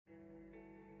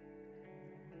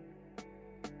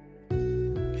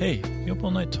Hey, you up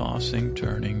all night tossing,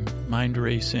 turning, mind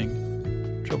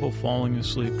racing, trouble falling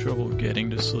asleep, trouble getting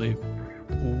to sleep?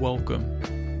 Welcome.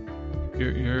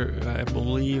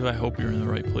 I hope you're in the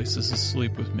right place. This is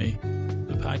Sleep With Me,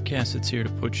 the podcast that's here to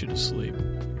put you to sleep.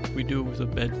 We do it with a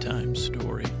bedtime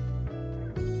story.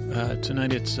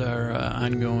 Tonight it's our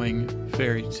ongoing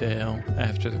fairy tale,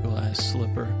 After the Glass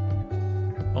Slipper.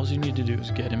 All you need to do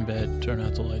is get in bed, turn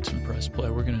out the lights, and press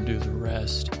play. We're going to do the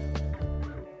rest.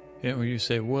 Yeah, when you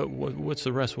say, what's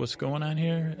the rest? What's going on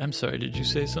here? I'm sorry, did you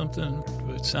say something?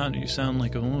 You sound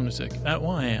like a lunatic. Well,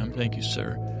 I am. Thank you,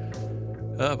 sir.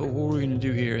 But what we're going to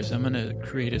do here is I'm going to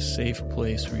create a safe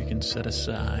place where you can set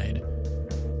aside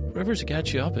whatever's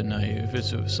got you up at night. If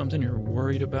it's something you're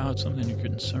worried about, something you're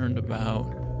concerned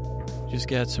about, just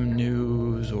got some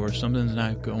news or something's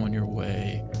not going your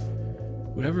way,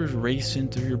 whatever's racing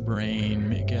through your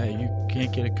brain, you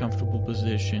can't get a comfortable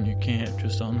position, you can't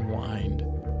just unwind.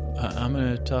 I'm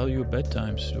going to tell you a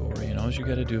bedtime story, and all you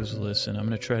got to do is listen. I'm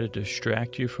going to try to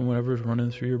distract you from whatever's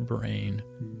running through your brain.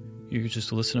 You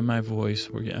just listen to my voice.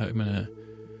 I'm going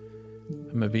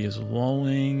to be as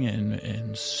lulling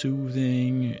and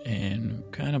soothing and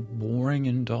kind of boring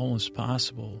and dull as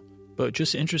possible, but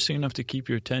just interesting enough to keep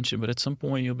your attention. But at some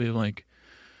point you'll be like,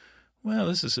 well,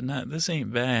 this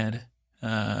ain't bad.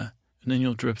 And then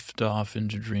you'll drift off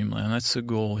into dreamland. That's the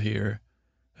goal here.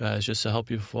 It's just to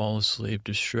help you fall asleep,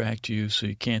 distract you so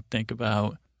you don't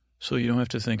have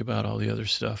to think about all the other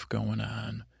stuff going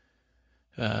on.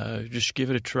 Just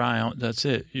give it a try. That's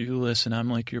it. You listen.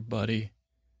 I'm like your buddy.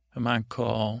 I'm on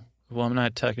call. Well, I'm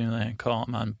not technically on call.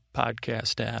 I'm on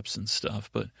podcast apps and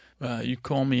stuff. But you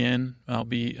call me in. I'll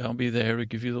be there to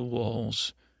give you the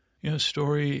lulls.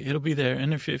 Story, it'll be there.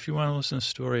 And if you want to listen to a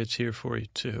story, it's here for you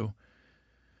too.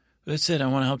 That's it. I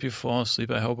want to help you fall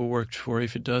asleep. I hope it worked for you.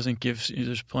 If it doesn't,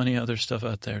 there's plenty of other stuff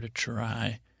out there to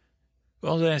try.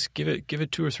 I'll ask, give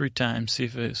it 2 or 3 times, see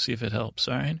if it helps.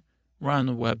 All right. We're on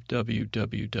the web,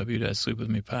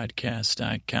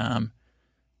 www.sleepwithmepodcast.com.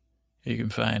 You can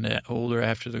find older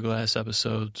After the Glass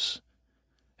episodes,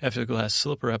 After the Glass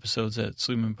Slipper episodes at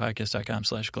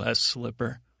sleepwithmepodcast.com/glass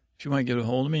slipper. If you want to get a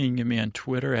hold of me, you can get me on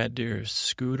Twitter at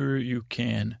 @DearScooter. You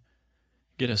can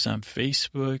get us on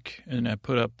Facebook, and I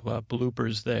put up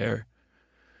bloopers there.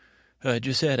 I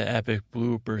just had an epic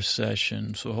blooper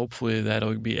session, so hopefully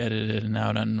that'll be edited and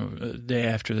out on the day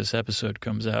after this episode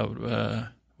comes out.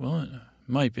 Well, it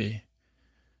might be.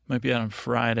 Might be out on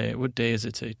Friday. What day is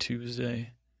it today?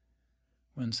 Tuesday?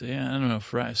 Wednesday? I don't know.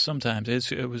 Friday. Sometimes.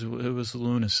 It was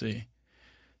lunacy.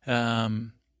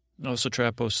 Also try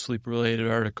to post sleep-related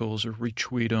articles or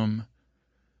retweet them.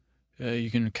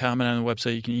 You can comment on the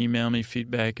website. You can email me,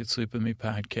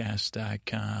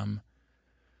 feedback@sleepwithmepodcast.com.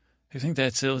 I think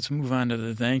that's it. Let's move on to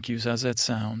the thank yous. How's that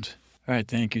sound? All right,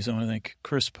 thank yous. I want to thank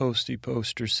Chris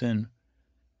Posterson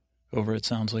over at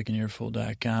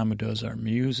soundslikeenearful.com, who does our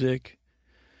music.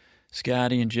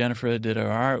 Scotty and Jennifer did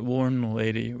our art. Lauren,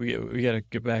 lady, we got to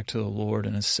get back to the Lord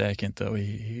in a second, though.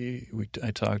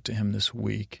 I talked to him this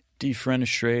week.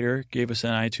 Defenestrator gave us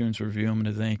an iTunes review. I'm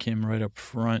going to thank him right up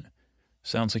front.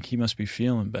 Sounds like he must be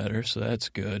feeling better, so that's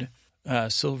good.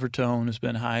 Silvertone has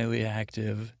been highly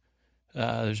active.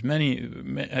 There's many.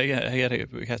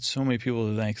 We got so many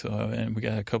people to thank, though, and we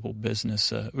got a couple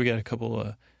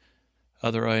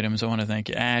other items. I want to thank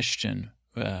Ashton,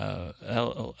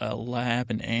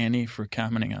 Lab, and Annie for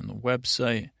commenting on the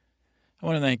website. I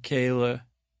want to thank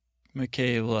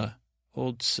Michaela,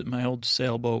 my old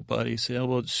sailboat buddy,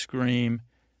 Sailboat Scream,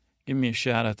 giving me a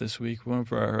shout out this week. One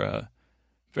of our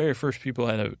very first people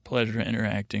I had a pleasure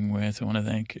interacting with. I want to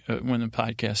thank when the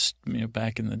podcast,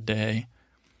 back in the day,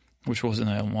 which wasn't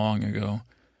that long ago.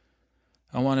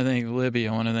 I want to thank Libby.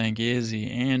 I want to thank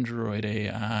Izzy, Android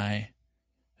AI,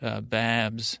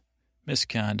 Babs,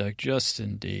 Misconduct,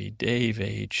 Justin D, Dave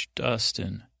H,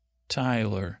 Dustin,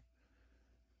 Tyler,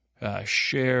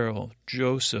 Cheryl,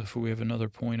 Joseph, who we have another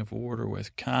point of order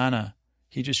with, Kana.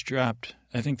 He just dropped,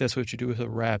 I think that's what you do with a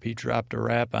rap. He dropped a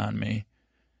rap on me.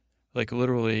 Like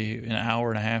literally an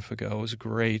hour and a half ago. It was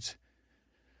great.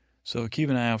 So keep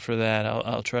an eye out for that.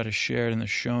 I'll try to share it in the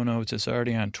show notes. It's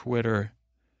already on Twitter.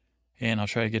 And I'll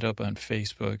try to get up on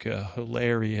Facebook.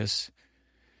 Hilarious.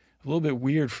 A little bit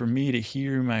weird for me to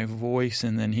hear my voice.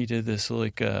 And then he did this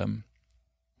like a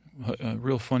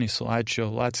real funny slideshow.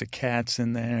 Lots of cats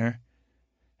in there.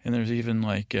 And there's even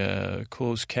like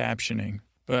closed captioning.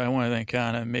 But I want to thank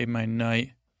Anna. It made my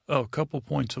night. Oh, a couple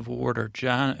points of order.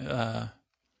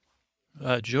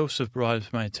 Joseph brought it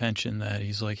to my attention that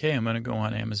he's like, hey, I'm going to go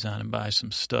on Amazon and buy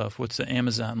some stuff. What's the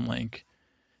Amazon link?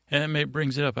 And it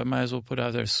brings it up. I might as well put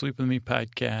out there,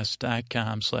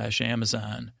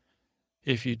 sleepwithmepodcast.com/Amazon.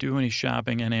 if you do any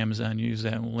shopping on Amazon, use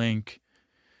that link.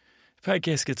 The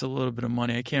podcast gets a little bit of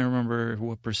money. I can't remember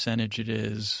what percentage it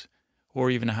is or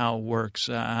even how it works,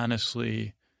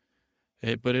 honestly.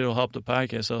 But it'll help the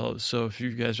podcast. So if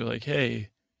you guys are like, hey,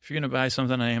 if you're going to buy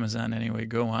something on Amazon anyway,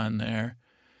 go on there.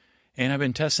 And I've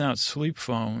been testing out sleep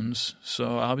phones,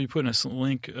 so I'll be putting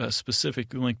a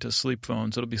specific link to sleep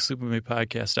phones. It'll be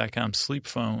sleepwithmepodcast.com, sleep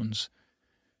phones.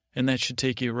 And that should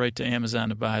take you right to Amazon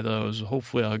to buy those.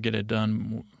 Hopefully I'll get it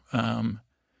done.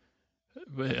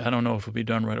 But I don't know if it'll be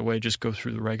done right away. Just go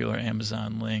through the regular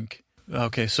Amazon link.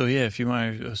 Okay, so yeah, if you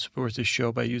want to support this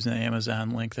show by using the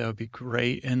Amazon link, that would be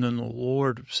great. And then the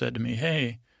Lord said to me,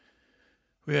 hey,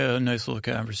 we had a nice little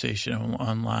conversation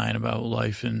online about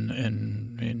life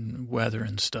and weather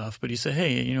and stuff. But he said,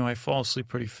 hey, I fall asleep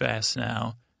pretty fast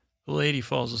now. The lady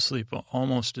falls asleep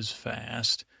almost as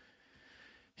fast.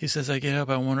 He says, I get up,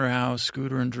 I wonder how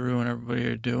Scooter and Drew and everybody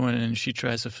are doing, and she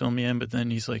tries to fill me in, but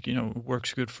then he's like, it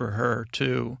works good for her,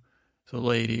 too. The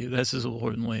lady, that's his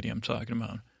Lord and lady I'm talking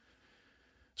about.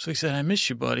 So he said, I miss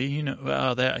you, buddy.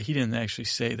 That he didn't actually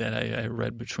say that. I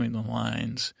read between the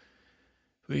lines.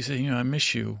 But he said, I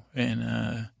miss you. And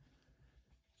I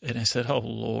said, oh,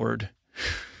 Lord.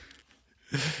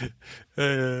 I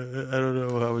don't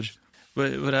know how much.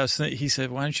 But I was thinking, he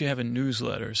said, why don't you have a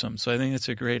newsletter or something? So I think that's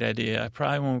a great idea. I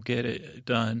probably won't get it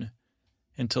done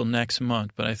until next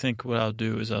month. But I think what I'll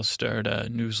do is I'll start a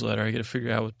newsletter. I got to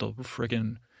figure out what the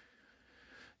friggin',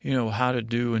 how to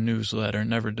do a newsletter.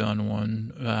 Never done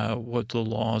one. What the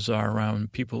laws are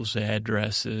around people's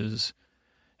addresses.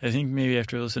 I think maybe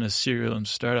after listening to Serial and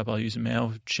Startup, I'll use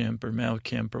MailChimp or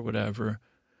MailChimp or whatever.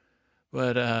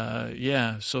 But,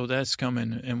 yeah, so that's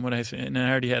coming. And and I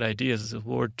already had ideas. The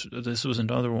Lord, this was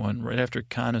another one right after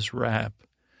Kana's rap.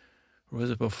 Or was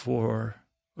it before?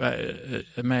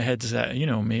 My head's at,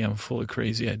 me, I'm full of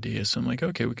crazy ideas. So I'm like,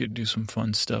 okay, we could do some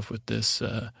fun stuff with this,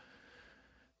 so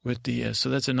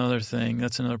that's another thing.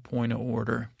 That's another point of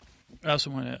order. I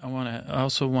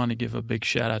also want to give a big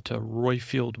shout out to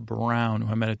Royfield Brown,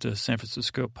 who I met at the San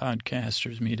Francisco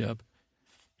Podcasters Meetup.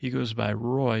 He goes by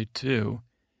Roy too.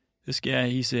 This guy,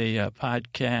 he's a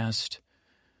podcast.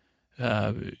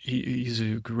 He's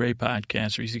a great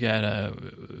podcaster. He's got a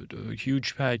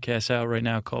huge podcast out right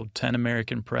now called 10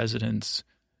 American Presidents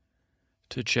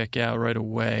to check out right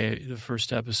away. The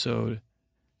first episode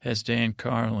has Dan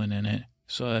Carlin in it.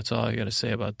 So that's all I got to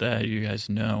say about that. You guys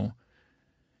know.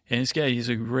 And this guy, he's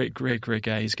a great, great, great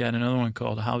guy. He's got another one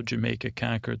called How Jamaica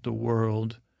Conquered the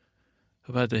World,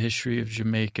 about the history of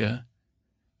Jamaica,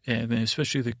 and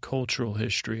especially the cultural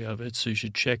history of it. So you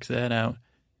should check that out.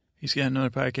 He's got another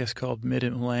podcast called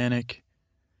Mid-Atlantic.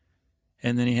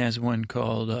 And then he has one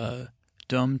called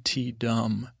Dumb T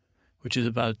Dumb, which is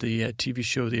about the TV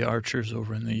show The Archers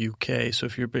over in the UK. So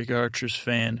if you're a big Archers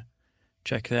fan,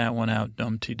 check that one out,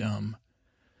 Dumb T Dumb.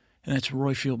 And that's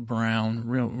Royfield Brown,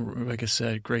 real, like I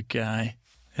said, great guy.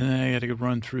 And then I got to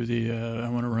run through I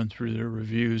want to run through their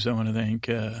reviews. I want to thank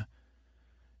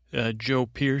Joe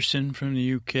Pearson from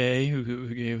the UK,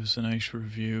 who gave us a nice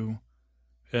review.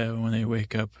 When they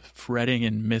wake up, Fretting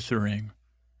and Mithering.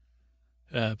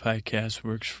 Podcast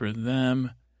works for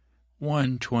them.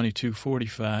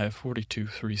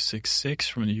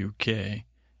 1-2245-42366 from the UK.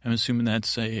 I'm assuming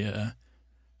that's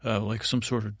like some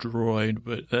sort of droid,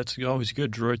 but that's always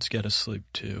good. Droids got to sleep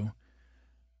too.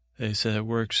 They said it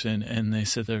works, and they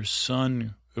said their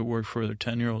son, it worked for their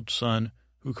 10-year-old son,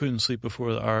 who couldn't sleep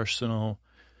before the Arsenal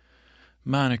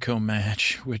Monaco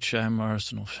match, which I'm an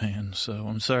Arsenal fan, so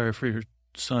I'm sorry for your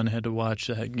son had to watch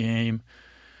that game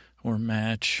or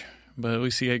match, but at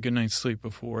least he got a good night's sleep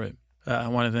before it. I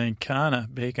want to thank Kana,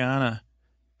 Bake Anna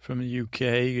from the UK.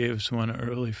 He gave us one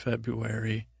early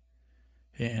February,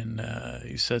 and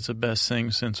he said it's the best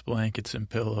thing since blankets and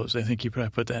pillows. I think he probably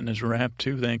put that in his rap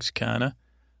too. Thanks, Kana.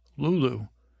 Lulu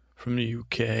from the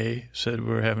UK said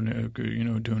we're having a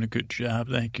good, doing a good job.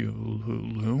 Thank you,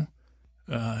 Lulu.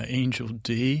 Angel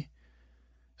D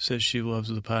says she loves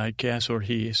the podcast, or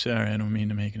he. Sorry, I don't mean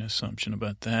to make an assumption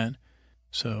about that.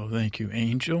 So thank you,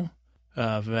 Angel.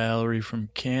 Valerie from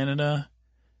Canada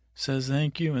says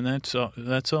thank you, and that's all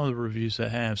the reviews I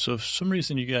have. So if for some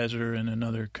reason you guys are in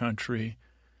another country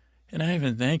and I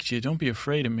haven't thanked you, don't be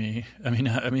afraid of me. I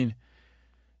mean,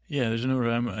 yeah, there's no,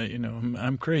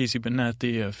 I'm crazy, but not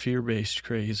the fear-based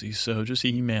crazy. So just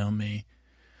email me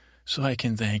so I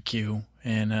can thank you.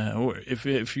 And or if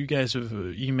you guys have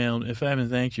emailed, if I haven't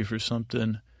thanked you for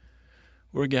something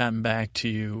or gotten back to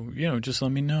you, just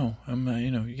let me know.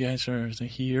 You guys are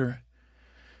here.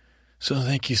 So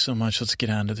thank you so much. Let's get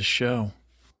on to the show.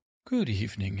 Good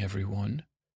evening, everyone.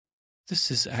 This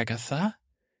is Agatha,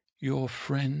 your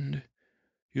friend,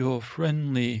 your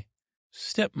friendly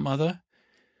stepmother.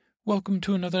 Welcome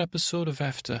to another episode of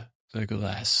After the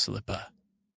Glass Slipper.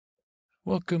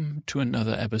 Welcome to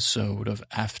another episode of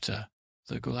After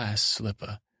the Glass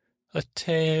Slipper, a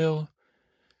tale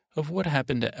of what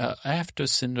happened after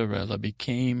Cinderella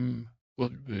became,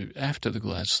 after the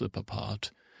glass slipper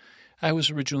part. I was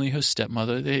originally her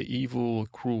stepmother, the evil,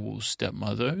 cruel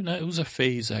stepmother, and it was a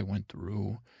phase I went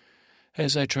through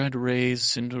as I tried to raise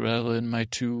Cinderella and my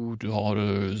two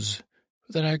daughters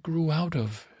that I grew out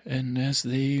of. And as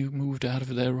they moved out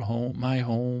of their home, my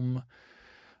home,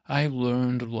 I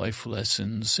learned life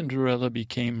lessons. Cinderella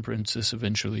became princess,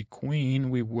 eventually queen.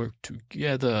 We worked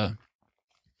together.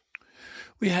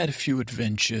 We had a few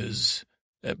adventures.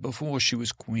 Before she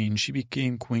was queen, she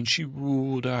became queen. She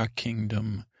ruled our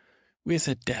kingdom with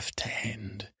a deft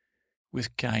hand,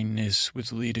 with kindness,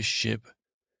 with leadership,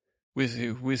 with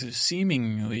a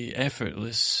seemingly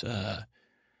effortless.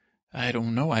 I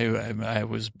don't know.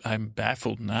 I'm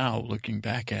baffled now looking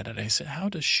back at it. I said, how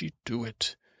does she do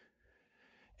it?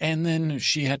 And then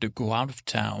she had to go out of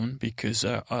town because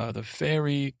the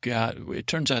fairy it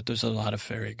turns out there's a lot of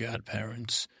fairy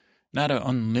godparents. Not an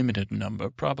unlimited number,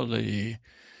 probably,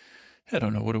 I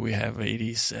don't know, what do we have,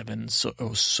 87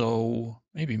 so,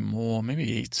 maybe more,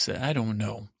 maybe 8, I don't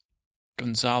know.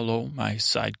 Gonzalo, my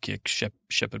sidekick,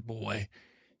 shepherd boy,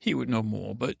 he would know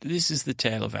more, but this is the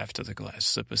tale of After the Glass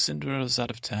Slipper. Cinderella's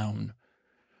out of town,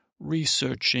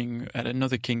 researching at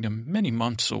another kingdom many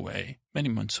months away,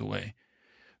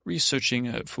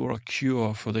 researching for a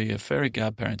cure for the fairy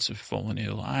godparents have fallen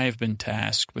ill. I have been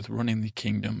tasked with running the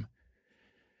kingdom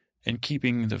and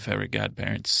keeping the fairy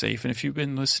godparents safe. And if you've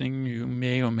been listening, you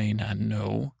may or may not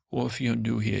know, or if you're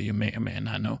new here, you may or may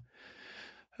not know.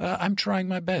 I'm trying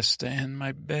my best, and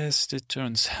my best, it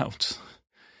turns out.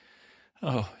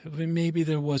 Maybe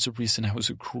there was a reason I was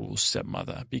a cruel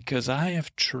stepmother, because I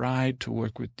have tried to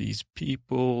work with these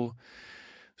people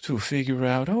to figure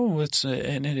out,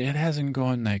 and it hasn't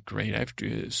gone that great.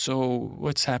 So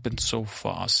what's happened so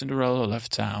far? Cinderella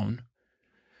left town.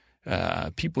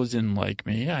 People didn't like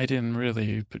me. I didn't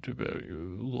really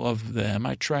love them.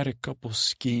 I tried a couple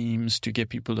schemes to get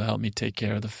people to help me take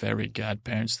care of the fairy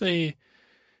godparents. They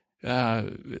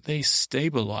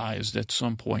stabilized at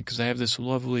some point because I have this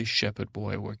lovely shepherd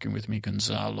boy working with me,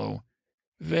 Gonzalo.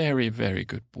 Very, very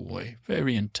good boy.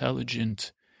 Very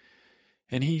intelligent.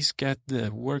 And he's got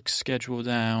the work schedule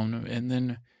down. And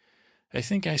then I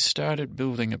think I started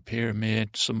building a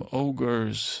pyramid. Some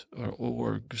ogres or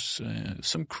orgs,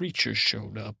 some creatures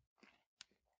showed up.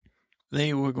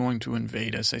 They were going to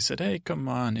invade us. I said, hey, come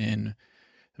on in.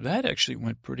 That actually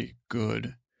went pretty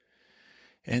good.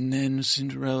 And then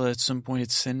Cinderella at some point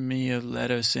had sent me a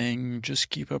letter saying,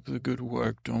 just keep up the good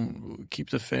work. Don't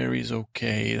keep the fairies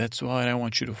okay. That's what I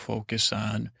want you to focus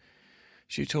on.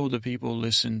 She told the people,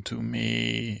 listen to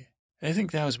me. I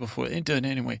think that was before. It done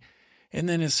anyway. And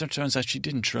then it turns out she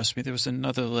didn't trust me. There was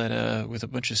another letter with a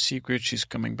bunch of secrets. She's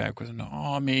coming back with an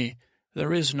army.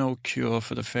 There is no cure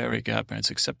for the fairy godparents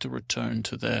except to return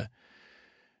to the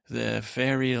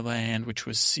fairy land, which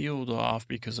was sealed off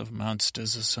because of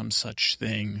monsters or some such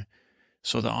thing.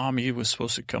 So the army was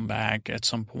supposed to come back at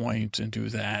some point and do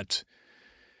that.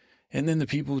 And then the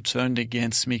people turned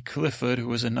against me. Clifford, who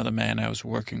was another man I was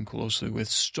working closely with,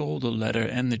 stole the letter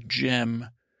and the gem,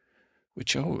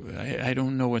 which, I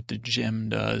don't know what the gem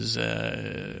does.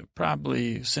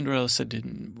 Probably Cinderella said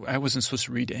I wasn't supposed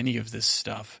to read any of this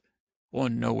stuff or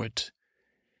know it.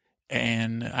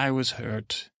 And I was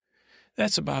hurt.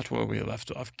 That's about where we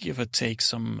left off, give or take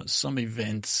some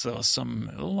events or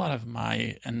a lot of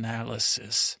my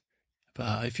analysis.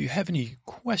 If you have any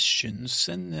questions,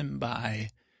 send them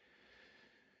by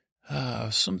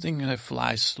something that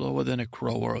flies slower than a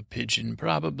crow or a pigeon,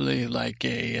 probably like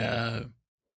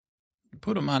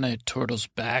put them on a turtle's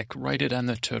back, write it on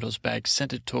the turtle's back,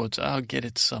 send it towards, I'll get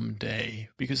it someday,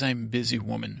 because I'm a busy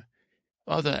woman.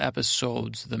 Other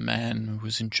episodes, the man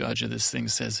who's in charge of this thing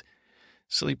says,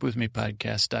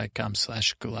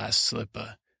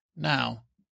 sleepwithmepodcast.com/glassslipper. Now,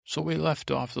 so we left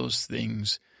off those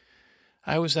things.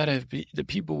 The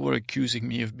people were accusing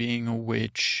me of being a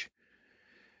witch.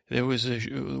 There was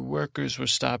workers were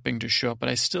stopping to show up, but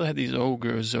I still had these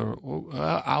ogres, or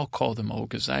I'll call them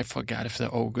ogres. I forgot if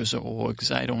they're ogres or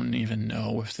orgs. I don't even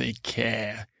know if they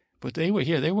care. But they were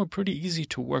here. They were pretty easy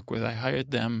to work with. I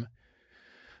hired them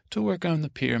to work on the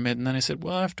pyramid, and then I said,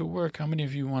 well, after work, how many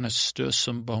of you want to stir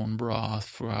some bone broth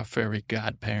for our fairy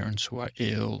godparents who are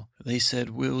ill? They said,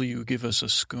 will you give us a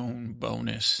scone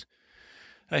bonus?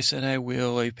 I said, I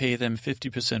will. I pay them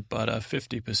 50% butter,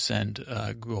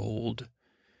 50% gold.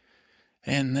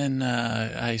 And then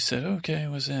I said, okay,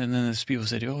 what's that? And then these people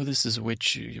said, oh, this is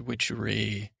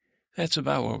witchery. That's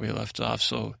about where we left off.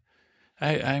 So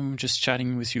I'm just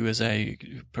chatting with you as I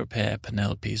prepare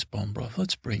Penelope's bone broth.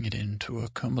 Let's bring it into her.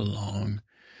 Come along.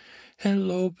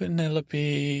 Hello,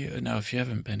 Penelope. Now, if you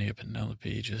haven't been here,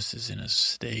 Penelope just is in a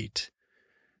state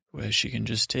where she can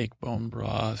just take bone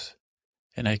broth,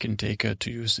 and I can take her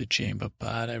to use the chamber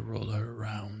pot. I roll her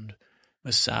around,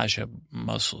 massage her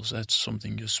muscles. That's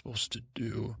something you're supposed to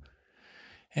do.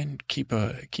 And keep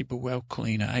her well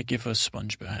clean. I give her a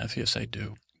sponge bath. Yes, I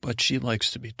do. But she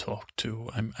likes to be talked to.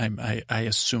 I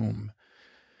assume.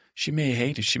 She may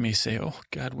hate it. She may say, oh,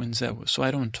 God, when's that? So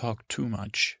I don't talk too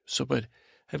much. But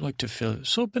I'd like to feel it.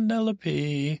 So,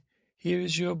 Penelope,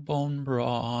 here's your bone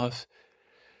broth.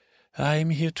 I'm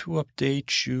here to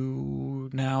update you.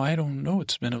 Now, I don't know.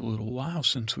 It's been a little while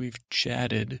since we've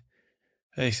chatted.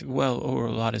 A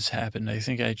lot has happened. I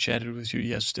think I chatted with you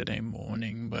yesterday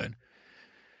morning, but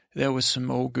there was some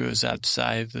ogres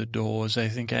outside the doors. I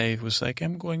think I was like,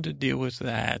 I'm going to deal with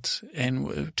that. And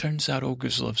it turns out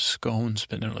ogres love scones,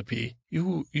 Penelope.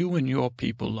 You and your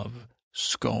people love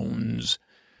scones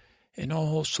and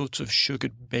all sorts of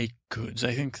sugared baked goods.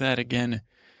 I think that, again,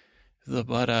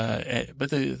 but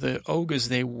the ogres,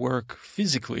 they work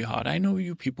physically hard. I know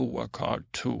you people work hard,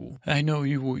 too. I know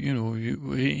you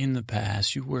in the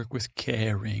past, you work with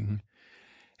caring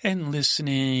and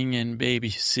listening and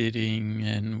babysitting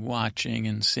and watching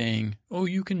and saying, oh,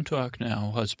 you can talk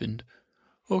now, husband.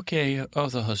 Okay,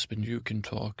 other husband, you can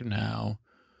talk now.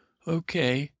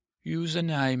 Okay, use an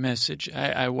iMessage.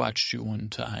 I watched you one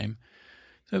time.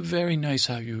 Very nice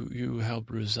how you help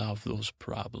resolve those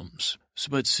problems.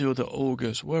 So the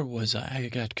ogres, where was I? I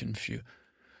got confused.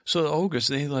 So the ogres,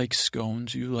 they like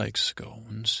scones. You like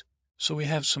scones. So we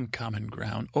have some common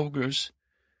ground. Ogres,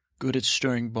 good at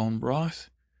stirring bone broth.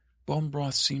 Bone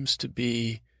broth seems to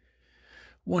be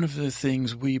one of the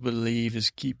things we believe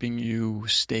is keeping you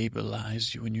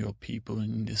stabilized, you and your people,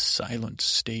 in this silent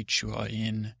state you are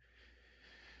in.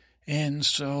 And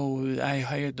so I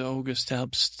hired the ogres to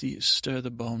help stir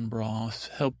the bone broth,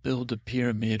 help build a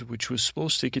pyramid, which was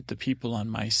supposed to get the people on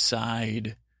my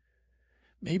side.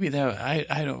 Maybe that,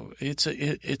 I don't, it's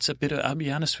a bit of, I'll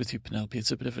be honest with you, Penelope,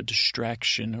 it's a bit of a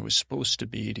distraction. It was supposed to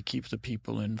be to keep the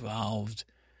people involved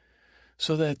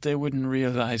so that they wouldn't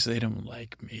realize they don't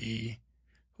like me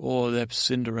or that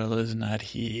Cinderella's not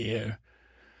here.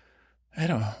 I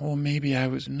don't know, or maybe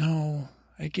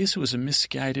I guess it was a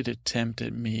misguided attempt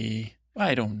at me.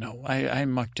 I don't know. I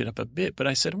mucked it up a bit, but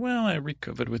I said, well, I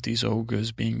recovered with these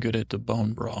ogres being good at the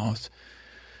bone broth.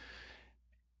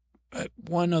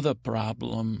 One other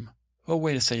problem. Oh,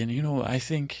 wait a second. I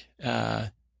think,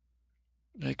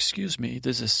 excuse me,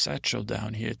 there's a satchel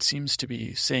down here. It seems to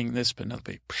be saying this,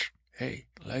 Penelope. Psh, hey,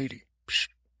 lady. Psh.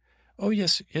 Oh,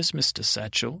 yes, Mr.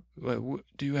 Satchel.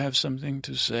 Do you have something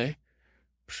to say?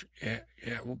 Psh,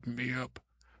 yeah, open me up.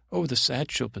 Oh, the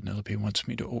satchel, Penelope wants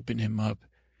me to open him up.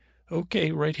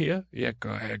 Okay, right here? Yeah,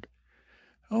 go ahead.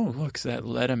 Oh, look, that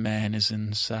letter man is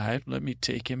inside. Let me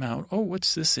take him out. Oh,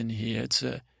 what's this in here?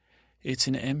 It's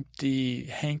an empty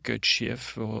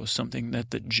handkerchief or something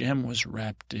that the gem was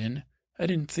wrapped in. I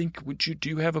didn't think, do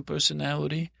you have a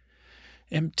personality?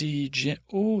 Empty gem.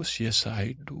 Oh, yes,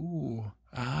 I do.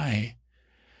 Aye.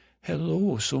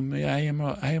 Hello, I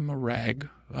am a rag.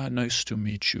 Nice to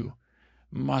meet you.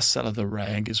 Marcella the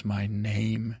Rag is my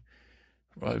name.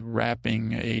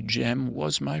 Wrapping a gem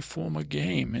was my former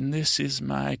game, and this is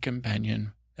my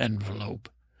companion, Envelope.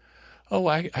 Oh,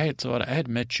 I had thought I had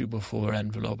met you before,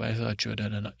 Envelope. I thought you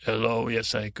had hello,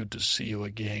 yes, good to see you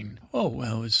again. Oh,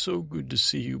 well, it's so good to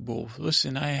see you both.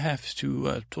 Listen, I have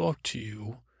to talk to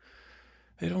you.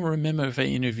 I don't remember if I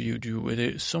interviewed you,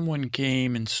 but someone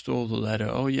came and stole the letter.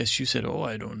 Oh, yes, you said,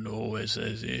 I don't know,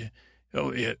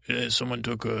 oh, yeah, someone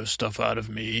took stuff out of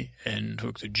me and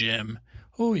took the gem.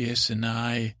 Oh, yes, and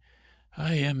I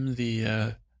am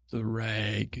the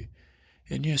rag.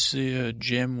 And yes, the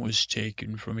gem was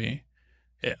taken from me.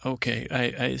 Yeah, okay,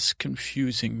 it's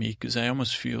confusing me because I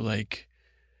almost feel like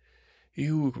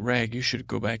you, rag, you should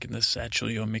go back in the satchel.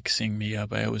 You're mixing me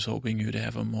up. I was hoping you'd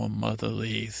have a more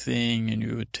motherly thing and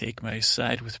you would take my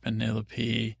side with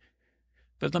Penelope.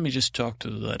 But let me just talk to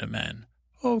the letterman.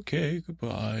 Okay,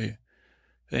 goodbye.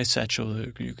 Hey, Satchel,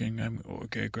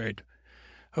 okay, great.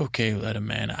 Okay,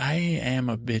 letterman, I am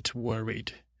a bit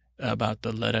worried about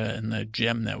the letter and the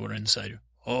gem that were inside.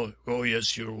 Oh,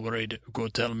 yes, you're worried. Go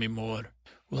tell me more.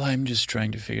 Well, I'm just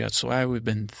trying to figure out. So I've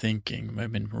been thinking.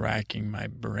 I've been racking my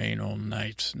brain all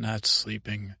night, not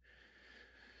sleeping,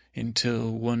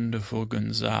 until wonderful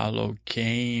Gonzalo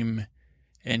came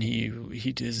And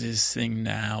he does this thing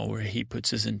now where he puts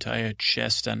his entire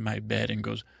chest on my bed and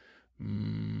goes,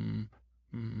 mm,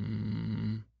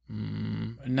 mm,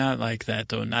 mm. Not like that,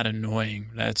 though, not annoying.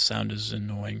 That sound is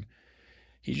annoying.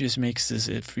 He just makes this,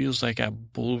 it feels like a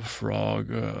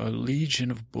bullfrog, a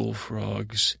legion of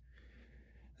bullfrogs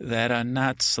that are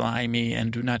not slimy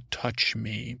and do not touch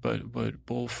me, but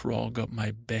bullfrog up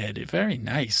my bed. Very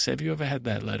nice. Have you ever had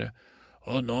that letter?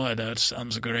 Oh, no, that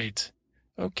sounds great.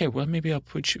 Okay, well, maybe I'll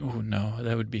put you... Oh, no,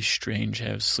 that would be strange,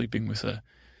 sleeping with a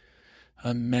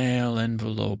mail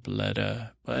envelope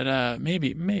letter. But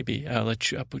maybe I'll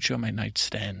put you on my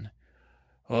nightstand.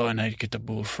 Oh, and I get the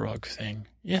bullfrog thing.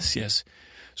 Yes.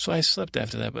 So I slept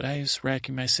after that, but I was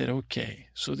racking my head. Okay,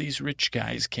 so these rich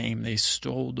guys came, they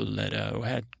stole the letter, or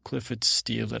had Clifford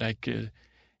steal it,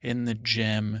 in the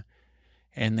gem,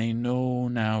 and they know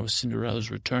now Cinderella's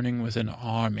returning with an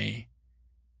army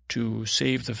to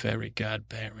save the fairy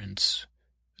godparents.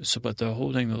 So, but they're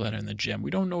holding the letter in the gem.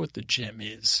 We don't know what the gem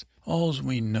is. All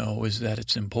we know is that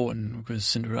it's important because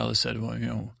Cinderella said,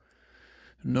 well,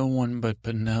 no one but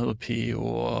Penelope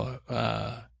or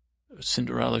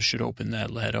Cinderella should open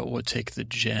that letter or take the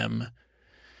gem,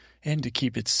 and to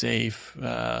keep it safe.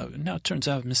 Now it turns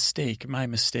out my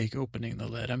mistake opening the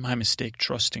letter, my mistake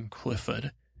trusting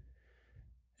Clifford.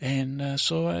 And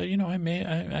so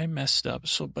I messed up.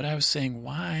 So, but I was saying,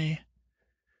 why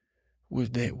do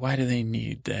they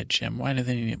need that gem?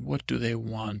 What do they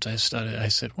want? I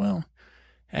said, well,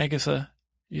 Agatha,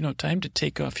 time to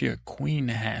take off your queen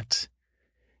hat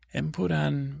and put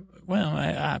on,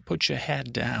 I put your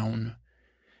hat down,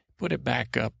 put it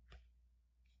back up,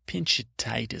 pinch it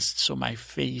tightest so my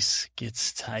face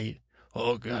gets tight.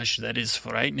 Oh, gosh, that is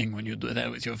frightening when you do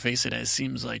that with your face. It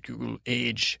seems like you will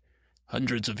age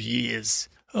hundreds of years.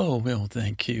 Oh, well,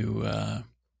 thank you,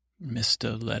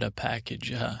 Mr. Letter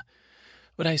Package.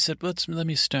 But I said, let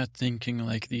me start thinking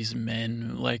like these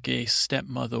men, like a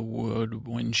stepmother would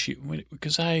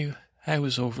because I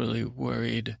was overly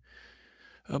worried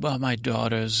about my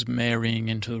daughters marrying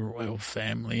into the royal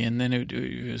family. And then it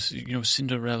was,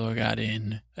 Cinderella got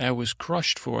in. I was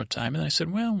crushed for a time. And I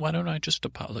said, well, why don't I just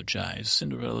apologize?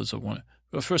 Cinderella's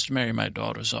first marry my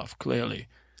daughters off, clearly.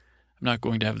 I'm not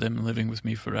going to have them living with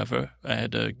me forever. I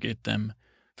had to get them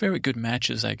very good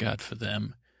matches I got for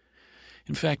them.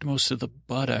 In fact, most of the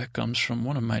butter comes from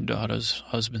one of my daughter's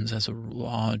husbands has a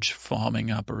large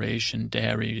farming operation,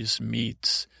 dairies,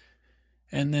 meats.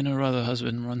 And then her other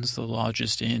husband runs the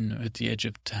largest inn at the edge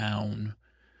of town.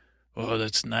 Oh,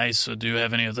 that's nice. So do you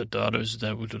have any other daughters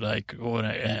that would like, or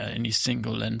any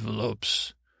single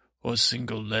envelopes or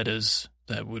single letters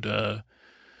that would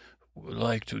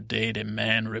like to date a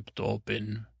man ripped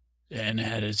open and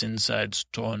had his insides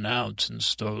torn out and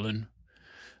stolen?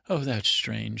 Oh, that's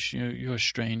strange. You're a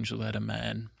strange letter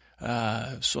man.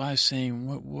 So I was saying,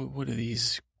 what are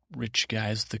these rich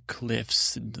guys, the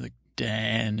Cliffs and the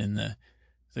Dan and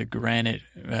the granite,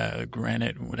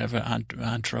 whatever,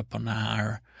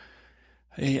 entrepreneur.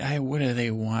 What do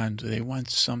they want? They want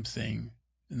something.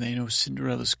 And they know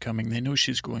Cinderella's coming. They know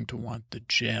she's going to want the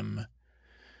gem.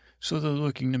 So they're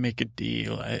looking to make a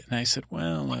deal. And I said,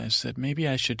 maybe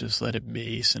I should just let it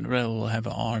be. Cinderella will have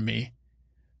an army.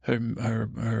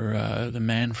 The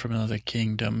man from another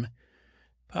kingdom.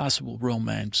 Possible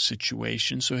romance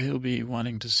situation. So he'll be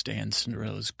wanting to stay on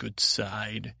Cinderella's good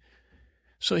side.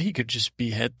 So he could just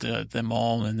behead them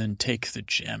all and then take the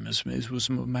gem. It was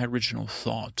my original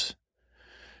thought.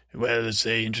 Well, it's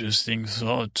an interesting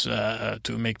thought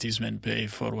to make these men pay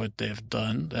for what they've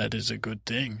done. That is a good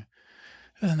thing.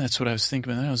 And that's what I was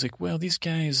thinking. And I was like, well, these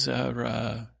guys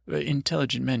are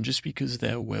intelligent men just because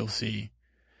they're wealthy.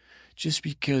 Just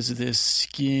because their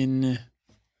skin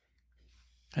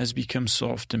has become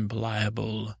soft and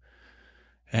pliable.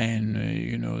 And,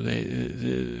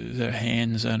 their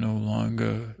hands are no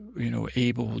longer,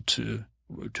 able to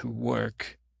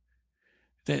work.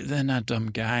 They're not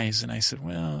dumb guys. And I said,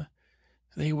 well,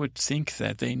 they would think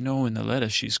that. They know in the letter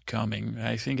she's coming.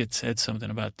 I think it said something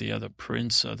about the other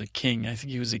prince or the king. I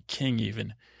think he was a king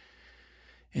even.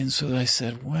 And so I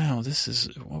said, wow, this is,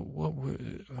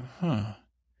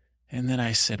 And then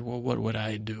I said, well, what would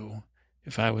I do?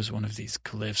 If I was one of these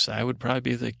Cliffs, I would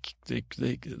probably be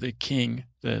the king,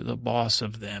 the boss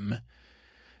of them,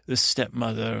 the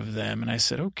stepmother of them. And I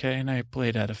said, okay. And I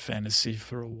played out a fantasy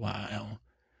for a while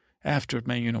after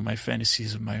my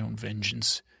fantasies of my own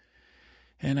vengeance.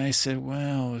 And I said,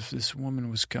 well, if this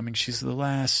woman was coming, she's the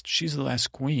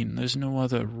last queen. There's no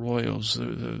other royals.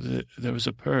 There was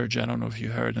a purge. I don't know if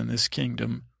you heard in this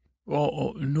kingdom.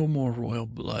 Oh, no more royal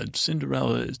blood.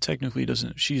 Cinderella technically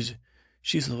doesn't, she's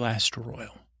the last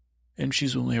royal, and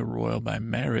she's only a royal by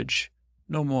marriage,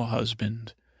 no more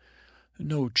husband,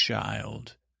 no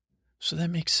child. So that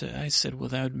makes I said, well,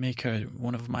 that would make her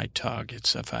one of my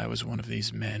targets if I was one of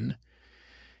these men.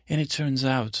 And it turns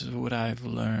out what I've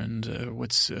learned,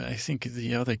 I think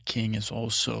the other king is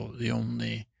also the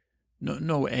only,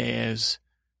 no heirs,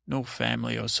 no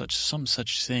family or some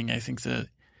such thing. I think I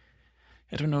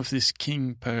don't know if this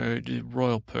king purge,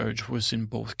 royal purge was in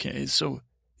both kings. So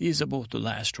these are both the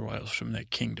last royals from their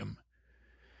kingdom.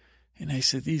 And I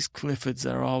said, these Cliffords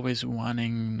are always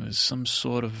wanting some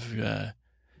sort of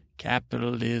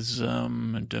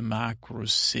capitalism,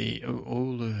 democracy,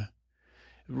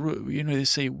 they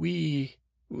say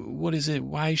what is it?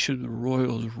 Why should the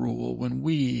royals rule when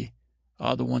we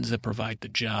are the ones that provide the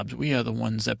jobs? We are the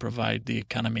ones that provide the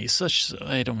economy.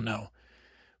 I don't know.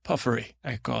 Puffery,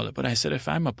 I call it. But I said, if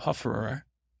I'm a pufferer,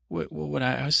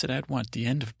 I said I'd want the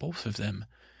end of both of them.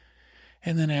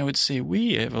 And then I would say,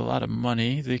 we have a lot of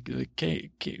money. We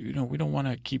don't want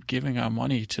to keep giving our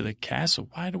money to the castle.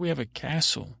 Why do we have a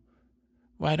castle?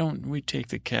 Why don't we take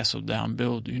the castle down,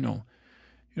 build,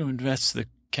 invest the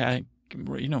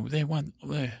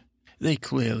they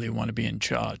clearly want to be in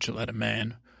charge. Let a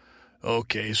man.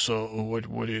 Okay, so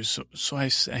what is, so I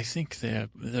think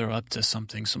they're up to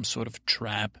something, some sort of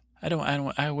trap.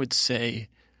 I would say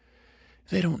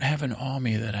they don't have an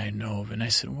army that I know of. And I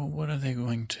said, well, what are they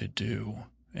going to do?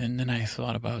 And then I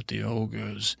thought about the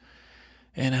ogres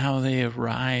and how they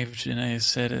arrived. And I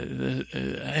said,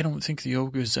 I don't think the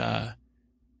ogres are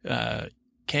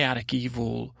chaotic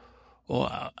evil,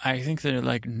 or I think they're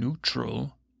like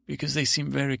neutral because they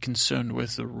seem very concerned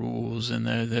with the rules and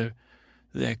their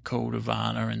code of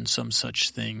honor and some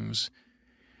such things.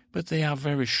 But they are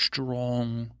very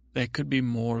strong. There could be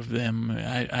more of them.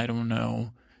 I don't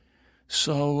know.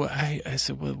 So I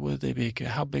said, well,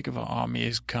 how big of an army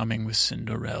is coming with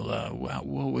Cinderella? What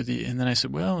would and then I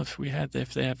said, well, if they have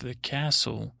the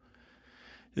castle,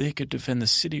 they could defend the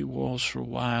city walls for a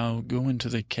while, go into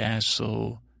the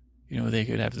castle. They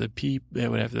could have they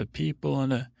would have the people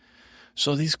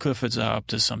so these Cliffords are up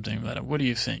to something. What do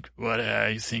you think? What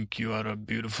I think you are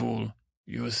beautiful.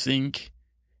 You think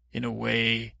in a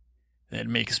way that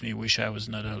makes me wish I was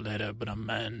not a letter but a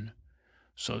man,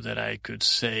 so that I could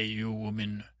say you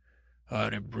women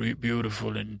are a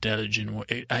beautiful, intelligent.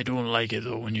 I don't like it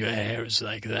though when your hair is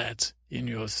like that in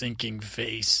your thinking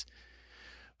face,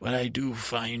 but I do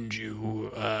find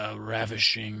you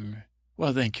ravishing.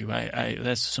 Well, thank you.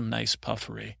 That's some nice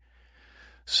puffery.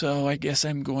 So I guess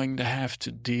I'm going to have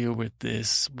to deal with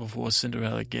this before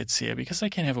Cinderella gets here because I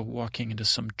can't have her walking into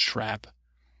some trap.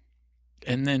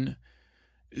 And then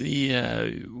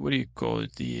what do you call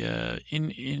it? The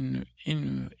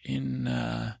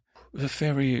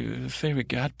fairy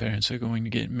godparents are going to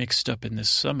get mixed up in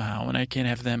this somehow, and I can't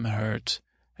have them hurt.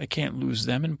 I can't lose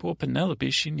them. And poor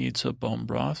Penelope, she needs her bone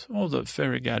broth. All the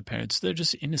fairy godparents, they're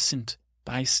just innocent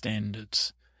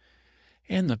bystanders.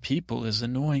 And the people, as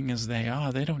annoying as they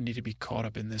are, they don't need to be caught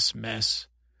up in this mess.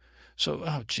 So,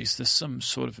 oh, geez, there's some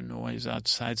sort of noise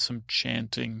outside, some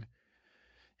chanting.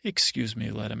 Excuse me,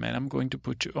 Letterman, I'm going to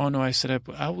put you... Oh, no, I said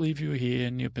I'll leave you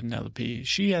here near Penelope.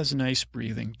 She has nice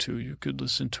breathing, too. You could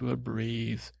listen to her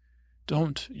breathe.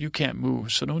 You can't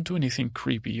move, so don't do anything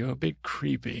creepy. You're a bit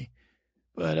creepy.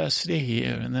 But stay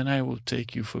here, and then I will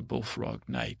take you for Bullfrog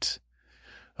Night.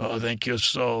 Oh, thank you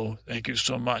so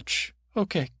much.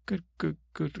 Okay, good.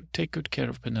 Take good care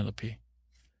of Penelope.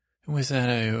 And with that,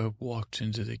 I walked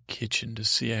into the kitchen to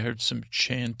see. I heard some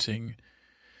chanting.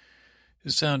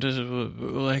 It sounded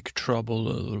like trouble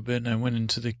a little bit, and I went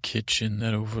into the kitchen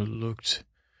that overlooked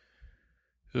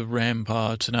the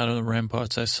ramparts. And out of the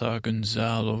ramparts, I saw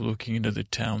Gonzalo looking into the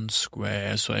town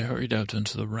square, so I hurried out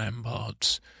into the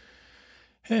ramparts.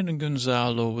 And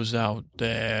Gonzalo was out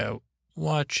there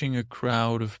watching a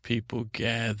crowd of people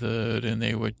gathered, and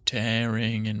they were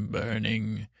tearing and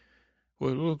burning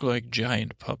what looked like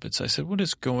giant puppets. I said, what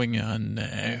is going on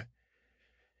there?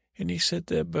 And he said,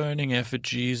 they're burning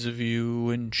effigies of you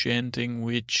and chanting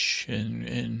witch,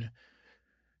 and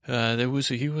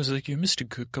he was like, you missed a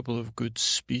couple of good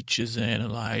speeches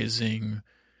analyzing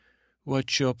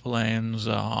what your plans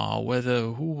are,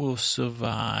 who will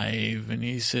survive. And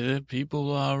he said,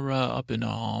 people are up in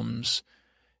arms.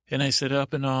 And I said,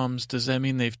 up in arms, does that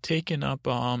mean they've taken up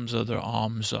arms or their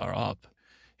arms are up?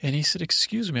 And he said,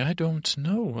 excuse me, I don't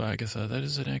know, Agatha. That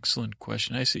is an excellent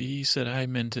question. He said, I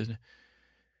meant it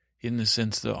in the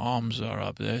sense the arms are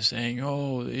up. They're saying,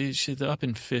 they're up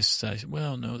in fists. I said,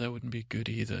 well, no, that wouldn't be good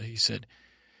either. He said,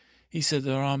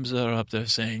 their arms are up. They're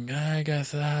saying,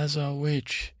 Agatha's a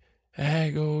witch.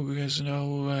 Agog's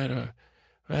no better.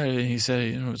 Right? And he said,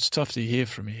 it's tough to hear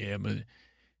from here, but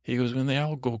He goes, when they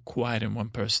all go quiet and one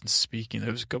person's speaking,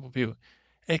 there was a couple of people,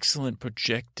 excellent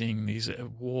projecting these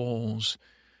walls.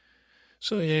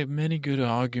 So you have many good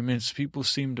arguments. People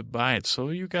seem to buy it. So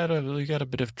you got a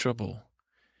bit of trouble.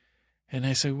 And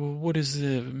I said, well, what is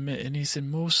the, and he said,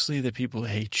 mostly the people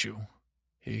hate you.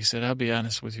 He said, I'll be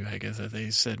honest with you, Agatha. They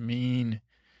said mean.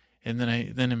 And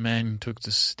then a man took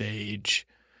the stage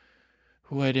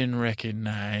who I didn't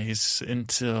recognize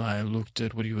until I looked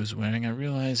at what he was wearing. I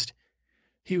realized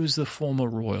he was the former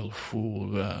royal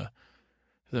fool,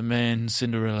 the man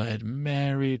Cinderella had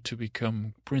married to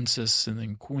become princess and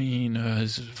then queen.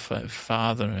 His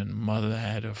father and mother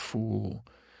had a fool.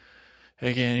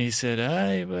 Again, he said,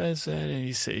 I was that, and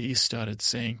he started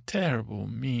saying terrible,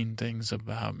 mean things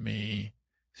about me.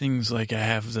 Things like I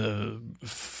have the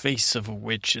face of a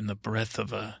witch and the breath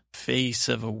of an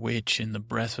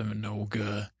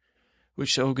ogre,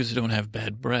 which ogres don't have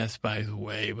bad breath, by the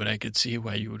way, but I could see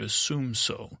why you would assume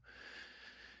so.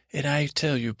 And I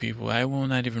tell you, people, I will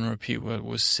not even repeat what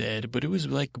was said, but it was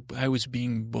like I was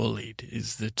being bullied,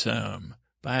 is the term,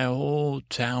 by a whole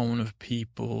town of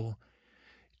people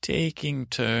taking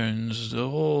turns the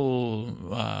whole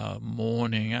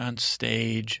morning on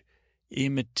stage,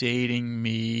 imitating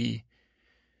me,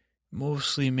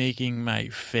 mostly making my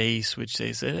face, which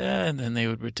they said, and then they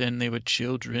would pretend they were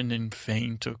children and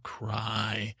faint or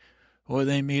cry. Or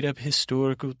they made up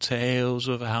historical tales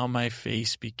of how my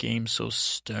face became so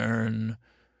stern.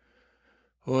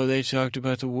 Or they talked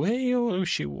about the way, oh,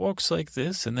 she walks like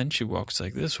this, and then she walks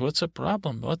like this. What's a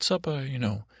problem? What's up, it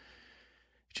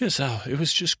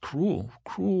was just cruel.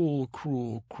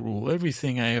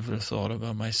 Everything I ever thought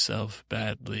about myself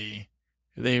badly.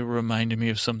 They reminded me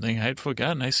of something I had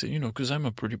forgotten. I said, because I'm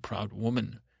a pretty proud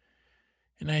woman.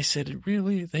 And I said,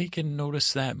 really? They can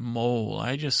notice that mole.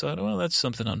 I just thought, well, that's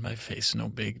something on my face, no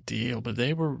big deal. But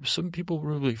some people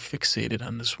were really fixated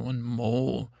on this one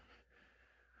mole.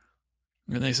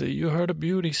 And they say, you heard of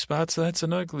beauty spots? That's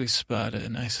an ugly spot.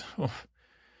 And I said, oh.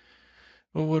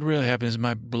 Well, what really happened is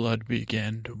my blood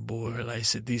began to boil. I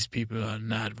said, these people are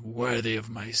not worthy of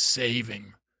my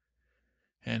saving.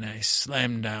 And I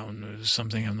slammed down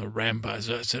something on the ramparts.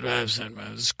 I said,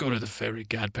 let's go to the fairy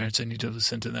godparents. I need to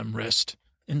listen to them rest.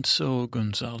 And so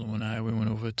Gonzalo and I, we went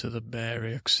over to the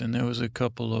barracks, and there was a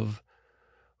couple of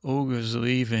ogres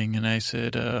leaving. And I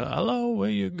said, hello, where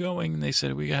you going? And they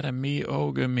said, we got a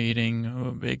ogre meeting,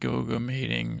 a big ogre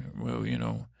meeting.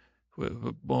 Well,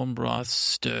 with bone broth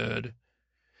stirred.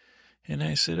 And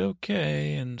I said,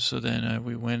 okay. And so then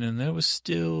we went, and there was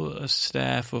still a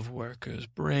staff of workers,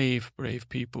 brave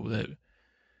people that,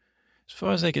 as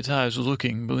far as I could tell, I was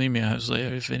looking. Believe me, I was like,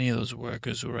 if any of those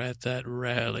workers were at that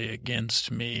rally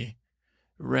against me,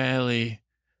 what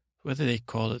do they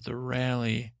call it? The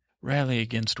rally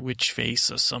against witch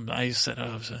face or something. I said,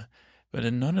 but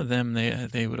in none of them,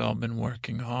 they would all been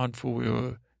working hard for. We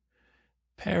were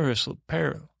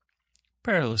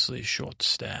perilously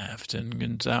short-staffed, and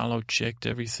Gonzalo checked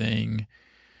everything.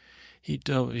 He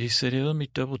said, hey, let me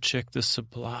double-check the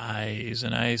supplies.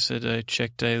 And I said, I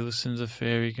listened to the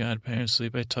fairy godparents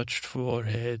sleep. I touched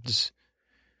foreheads.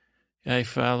 I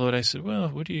followed. I said, well,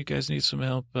 what do you guys need some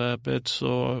help? Bed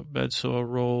sore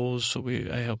rolls. So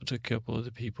I helped a couple of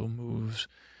the people move.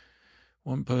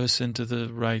 One person to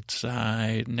the right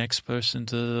side, next person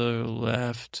to the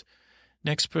left.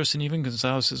 Next person, even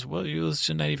Gonzalo says, well, you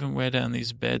should not even wear down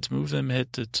these beds. Move them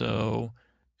head to toe.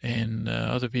 And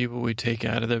other people we take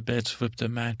out of their beds, flip the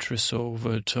mattress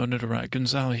over, turn it around.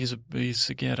 Gonzalo, he's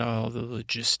forget all the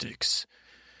logistics.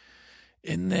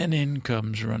 And then in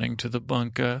comes running to the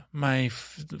bunker my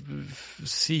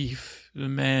thief, the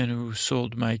man who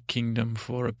sold my kingdom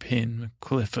for a pin,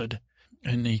 Clifford.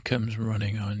 And he comes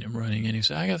running, and he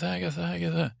says,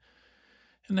 Agatha.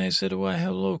 And I said, why,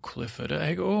 hello, Clifford.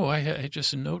 I go, I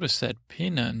just noticed that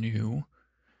pin on you.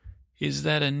 Is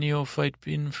that a neophyte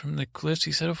pin from the cliffs?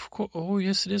 He said, of course. Oh,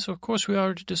 yes, it is. Of course, we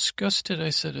already discussed it. I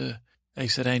said,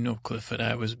 I know, Clifford.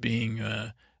 I was being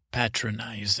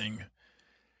patronizing.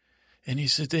 And he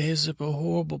said, there's a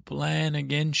horrible plan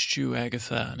against you,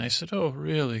 Agatha. And I said, oh,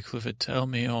 really, Clifford? Tell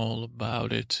me all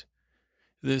about it.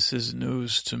 This is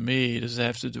news to me. Does it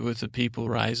have to do with the people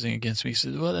rising against me? He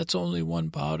said, well, that's only one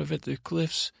part of it. The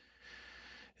cliffs,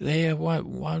 they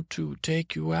want to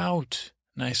take you out.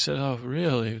 And I said, oh,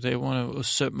 really? They want to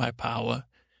usurp my power?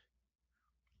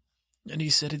 And he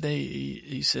said,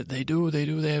 they do.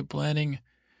 They're planning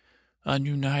on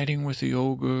uniting with the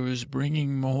ogres,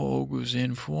 bringing more ogres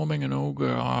in, forming an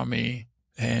ogre army,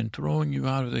 and throwing you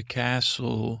out of the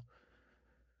castle,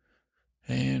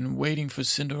 and waiting for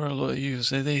Cinderella.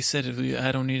 They said,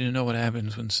 I don't need to know what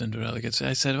happens when Cinderella gets.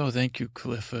 I said, oh, thank you,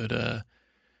 Clifford.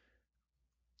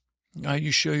 Are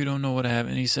you sure you don't know what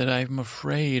happened? And he said, I'm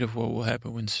afraid of what will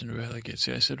happen when Cinderella gets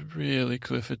here. I said, really,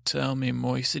 Clifford, tell me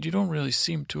more. He said, you don't really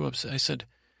seem too upset. I said,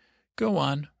 go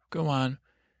on.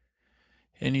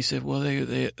 And he said, well,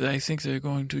 I think they're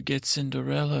going to get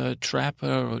Cinderella, trap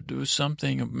her, or do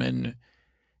something,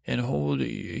 and hold,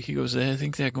 he goes, I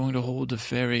think they're going to hold the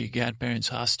fairy godparents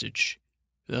hostage.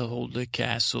 They'll hold the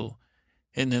castle,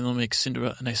 and then they'll make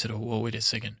Cinderella. And I said, oh, whoa, wait a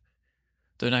second.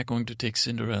 They're not going to take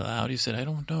Cinderella out. He said, I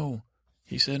don't know.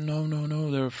 He said, no,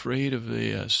 they're afraid of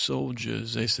the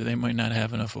soldiers. They said they might not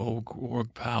have enough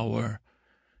org power.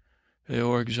 The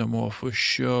orgs are more for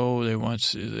show. They're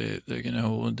going to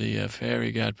hold the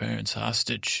fairy godparents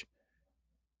hostage.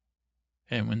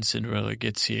 And when Cinderella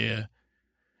gets here,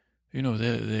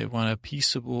 they want a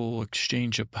peaceable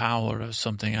exchange of power or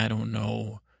something. I don't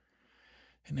know.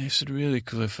 And I said, really,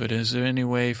 Clifford, is there any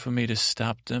way for me to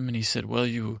stop them? And he said, well,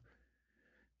 you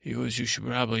should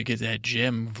probably get that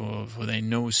gem for they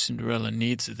know Cinderella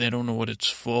needs it. They don't know what it's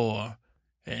for.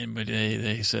 But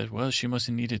they said, well, she must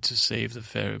need it to save the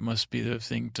fairy. It must be the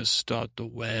thing to start the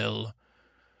well.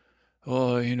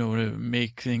 Or, to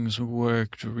make things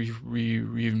work, to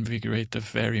reinvigorate the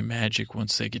fairy magic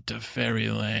once they get to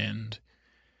fairyland.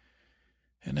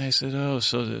 And I said, oh,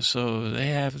 so they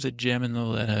have the gem in the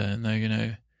letter, and they're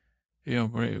going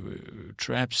to,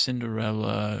 trap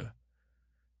Cinderella.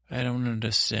 I don't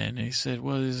understand. And he said,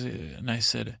 what is it? And I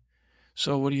said,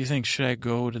 so what do you think? Should I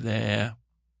go to there?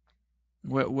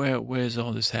 Where's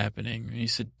all this happening? And he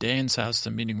said, Dan's house,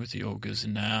 the meeting with the ogres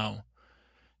now.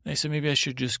 And I said, maybe I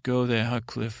should just go there, huh,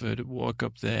 Clifford? Walk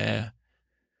up there.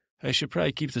 I should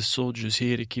probably keep the soldiers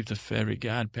here to keep the fairy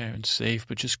godparents safe,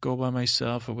 but just go by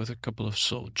myself or with a couple of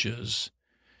soldiers.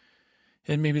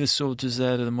 And maybe the soldiers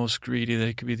that are the most greedy,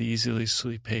 they could be the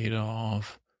easily paid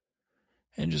off.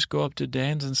 And just go up to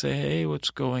Dan's and say, hey, what's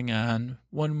going on?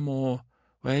 One more.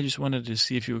 Well, I just wanted to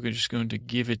see if you were just going to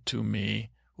give it to me.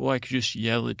 Or I could just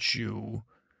yell at you.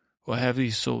 Or have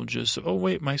these soldiers. Oh,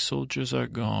 wait, my soldiers are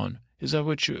gone. Is that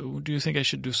what do you think I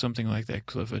should do something like that,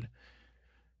 Clifford?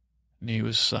 And he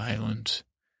was silent.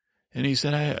 And he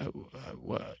said,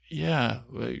 yeah,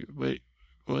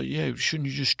 shouldn't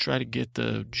you just try to get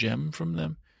the gem from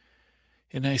them?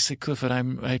 And I said, Clifford,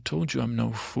 I told you I'm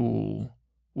no fool.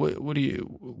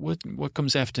 What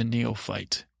comes after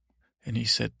neophyte? And he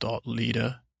said, Thought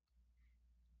Leader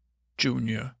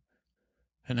Junior.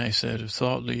 And I said,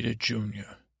 Thought Leader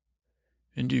Junior.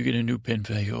 And do you get a new pin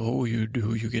for that? Oh, you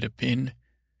do. You get a pin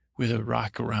with a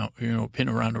rock around, a pin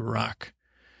around a rock.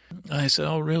 I said,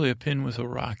 oh, really? A pin with a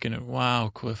rock in it? Wow,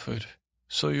 Clifford.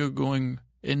 So you're going,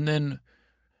 and then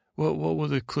what will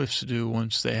the Cliffs do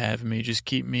once they have me? Just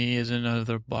keep me as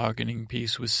another bargaining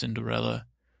piece with Cinderella?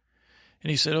 And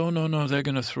he said, oh, no, they're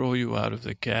going to throw you out of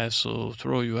the castle,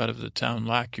 throw you out of the town,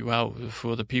 lock you out,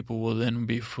 for the people will then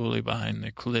be fully behind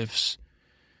the cliffs.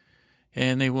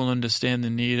 And they will understand the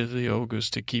need of the ogres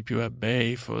to keep you at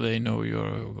bay, for they know you're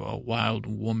a wild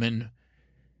woman.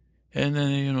 And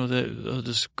then, they'll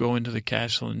just go into the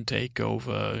castle and take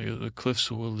over. The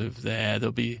Cliffs will live there.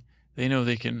 They know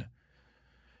they can.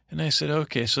 And I said,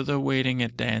 okay, so they're waiting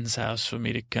at Dan's house for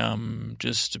me to come,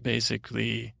 just to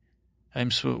basically,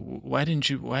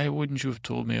 why wouldn't you have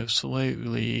told me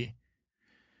slightly,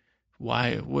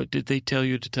 what did they tell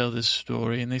you to tell this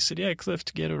story? And they said, yeah, Cliff,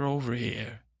 to get her over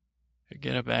here.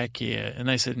 Get her back here.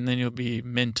 And I said, and then you'll be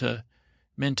Menta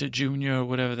Junior, or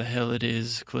whatever the hell it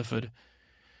is, Clifford. And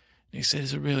he said,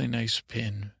 it's a really nice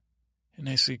pin. And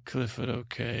I said, Clifford,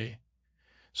 okay.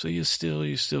 So you still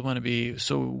want to be,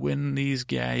 so when these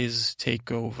guys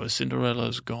take over,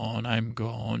 Cinderella's gone, I'm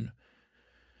gone.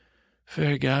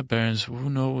 Fairy godparents, who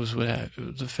knows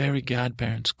the fairy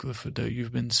godparents, Clifford, that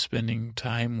you've been spending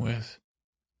time with.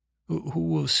 Who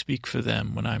will speak for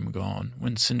them when I'm gone,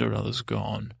 when Cinderella's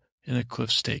gone? And the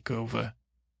Cliffs take over.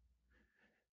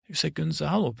 You said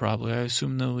Gonzalo, probably. I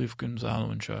assume they'll leave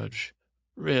Gonzalo in charge.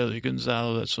 Really,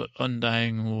 Gonzalo, that's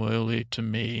undying loyalty to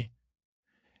me.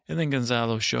 And then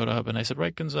Gonzalo showed up, and I said,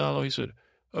 right, Gonzalo? He said,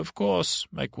 of course,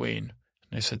 my queen.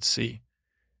 And I said, see,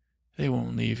 they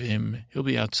won't leave him. He'll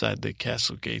be outside the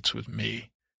castle gates with me.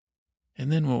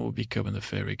 And then what will become of the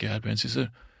fairy godparents? He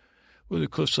said, well, the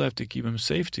Cliffs will have to keep him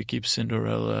safe to keep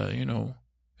Cinderella,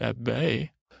 at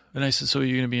bay. And I said, so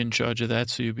you're going to be in charge of that,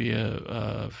 so you'll be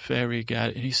a fairy god?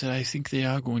 And he said, I think they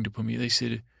are going to put me. They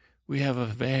said, we have a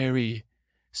very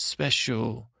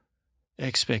special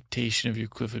expectation of you,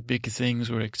 Clifford. Big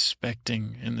things we're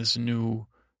expecting in this new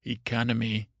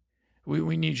economy.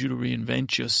 We need you to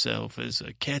reinvent yourself as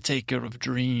a caretaker of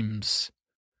dreams.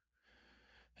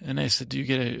 And I said, do you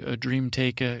get a dream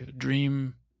taker,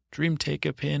 dream dream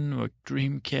taker pin or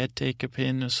dream caretaker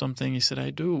pin or something? He said, I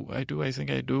do, I think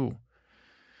I do.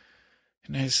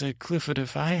 And I said, Clifford,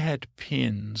 if I had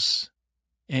pins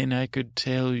and I could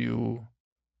tell you,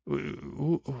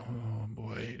 oh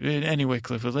boy. Anyway,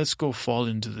 Clifford, let's go fall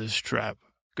into this trap.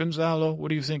 Gonzalo, what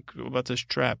do you think about this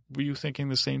trap? Were you thinking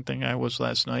the same thing I was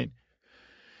last night?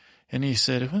 And he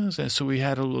said, what is that? So we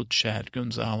had a little chat,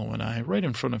 Gonzalo and I, right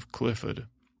in front of Clifford.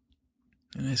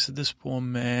 And I said, this poor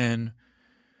man,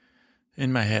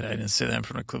 in my head, I didn't say that in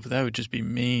front of Clifford. That would just be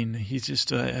mean. He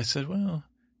just, I said, well,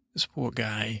 this poor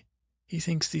guy, he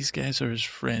thinks these guys are his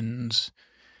friends.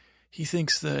 He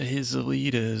thinks they're his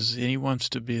leaders, and he wants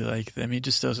to be like them. He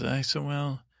just doesn't. I said,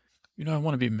 well, I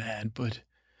want to be mad, but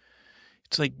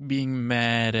it's like being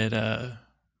mad at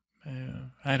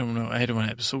I don't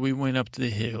know. So we went up the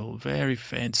hill, very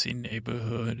fancy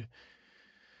neighborhood.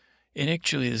 And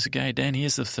actually, this guy, Dan, he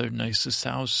has the third nicest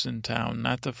house in town,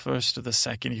 not the first or the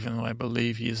second, even though I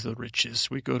believe he is the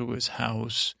richest. We go to his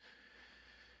house,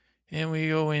 and we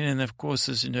go in, and of course,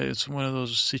 it's one of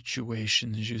those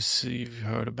situations you've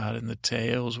heard about in the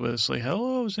tales where it's like,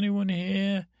 hello, is anyone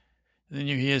here? And then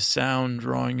you hear sound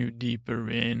drawing you deeper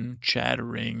in,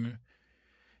 chattering.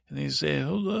 And they say,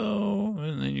 hello,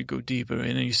 and then you go deeper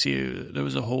in, and you see there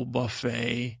was a whole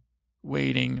buffet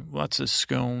waiting, lots of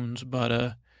scones,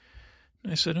 butter.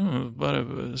 I said,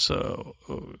 butter. So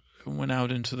I went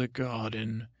out into the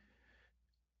garden.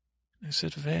 I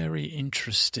said, very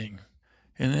interesting.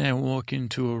 And then I walk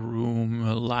into a room,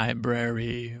 a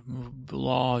library,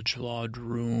 large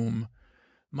room,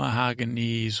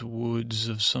 mahogany's, woods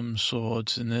of some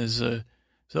sorts, and there's the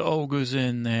ogre's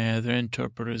in there, the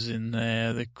interpreter's in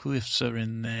there, the cliffs are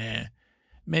in there,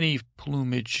 many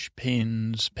plumage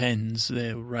pens,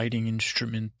 their writing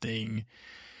instrument thing.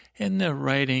 And they're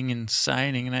writing and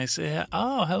signing, and I say,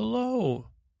 oh, hello.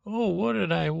 Oh, what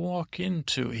did I walk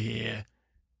into here?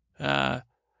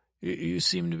 You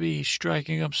seem to be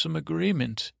striking up some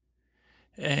agreement.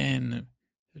 And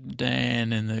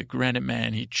Dan and the granite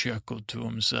man, he chuckled to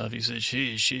himself. He said,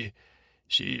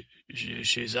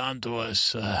 she's onto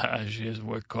us.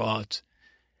 We're caught.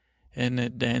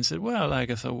 And Dan said, well,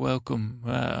 Agatha, welcome.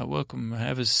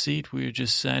 Have a seat. We were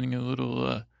just signing a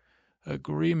little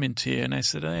agreement here. And I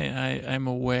said, I'm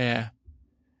aware.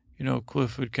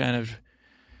 Clifford kind of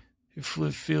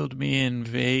filled me in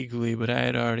vaguely, but I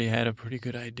had already had a pretty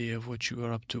good idea of what you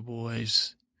were up to,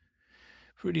 boys.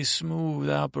 Pretty smooth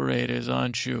operators,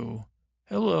 aren't you?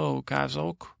 Hello,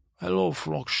 Kazok. Hello,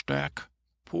 Flockstack.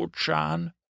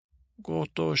 Porchan.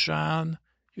 Gotoshan.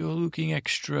 You're looking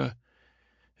extra.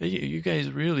 You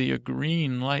guys really, your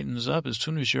green lightens up as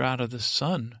soon as you're out of the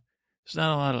sun. There's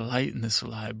not a lot of light in this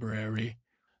library,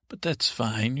 but that's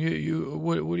fine.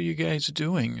 What are you guys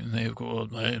doing? And they go,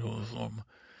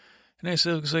 and I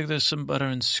said, looks like there's some butter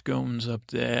and scones up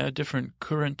there. Different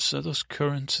currants. Are those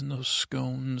currants in those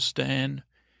scones, Dan?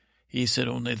 He said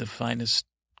only the finest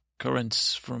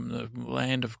currants from the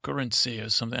land of currency or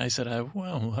something. I said,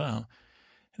 well.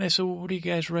 And I said, well, what are you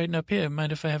guys writing up here?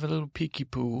 Mind if I have a little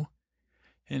peeky-poo?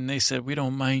 And they said, we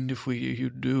don't mind if you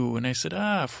do. And I said,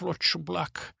 Frotch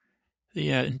Black.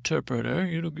 The interpreter,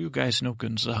 you guys know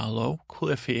Gonzalo,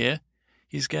 Cliff here.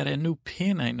 He's got a new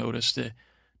pin, I noticed.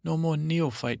 No more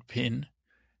neophyte pin.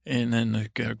 And then the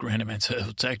granite man said,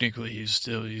 well, technically, he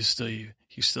still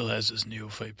has his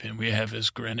neophyte pin. We have his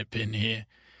granite pin here.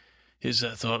 His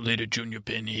thought leader junior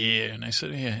pin here. And I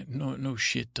said, yeah, no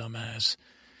shit, dumbass.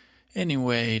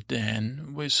 Anyway,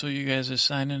 Dan, so you guys are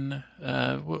signing,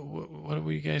 what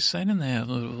were you guys signing there?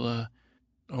 Little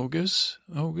ogres?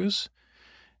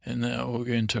 And the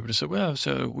ogre interpreter said, well,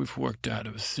 so we've worked out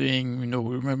a thing.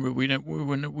 Remember, we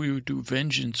would do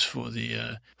vengeance for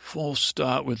the false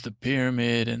start with the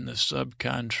pyramid, and the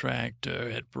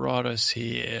subcontractor had brought us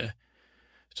here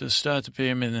to start the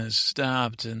pyramid, and it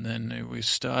stopped, and then we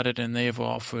started, and they've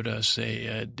offered us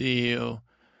a deal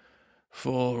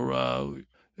for a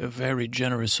very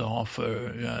generous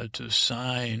offer to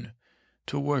sign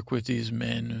to work with these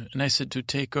men. And I said to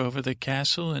take over the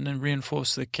castle and then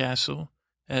reinforce the castle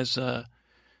as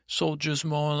soldiers,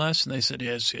 more or less. And they said,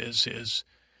 yes.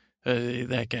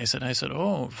 That guy said, I said,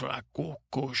 oh,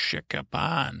 Vrakoko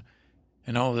Shekapan.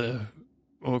 And all the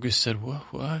ogres said,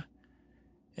 what?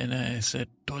 And I said,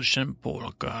 Toshen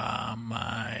Polka,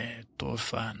 my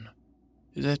Torfan.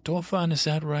 Is that Torfan? Is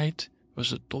that right? Or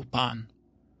was it Topan?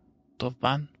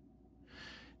 Topan?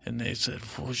 And they said,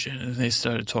 and they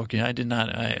started talking. I did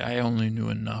not, I only knew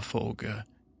enough, Olga.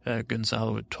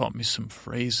 Gonzalo had taught me some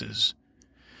phrases.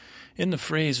 And the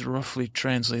phrase roughly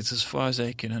translates, as far as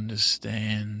I can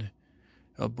understand,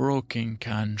 a broken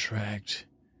contract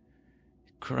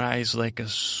cries like a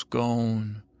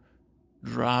scone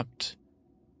dropped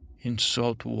in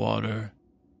salt water,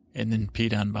 and then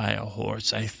peed on by a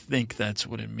horse. I think that's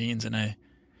what it means, and I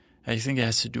think it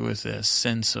has to do with a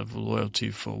sense of loyalty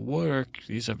for work.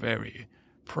 These are very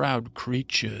proud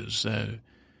creatures.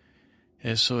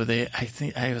 And so they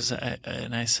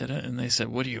said,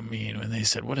 what do you mean? And they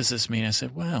said, what does this mean? I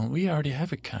said, well, we already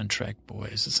have a contract,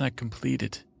 boys. It's not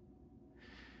completed.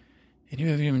 And you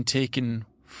haven't even taken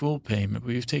full payment,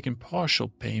 but you've taken partial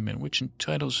payment, which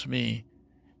entitles me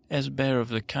as bearer of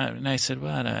the contract. And I said,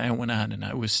 well, I went on, and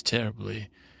I was terribly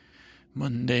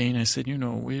mundane. I said,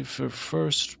 for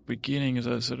first beginnings,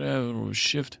 I said, we'll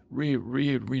shift,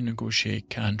 renegotiate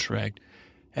contract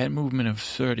at movement of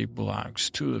 30 blocks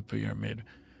to the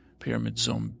pyramid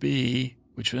zone B,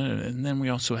 and then we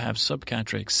also have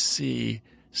subcontract C,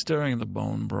 stirring the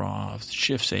bone broth,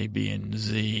 shifts A, B, and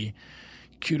Z,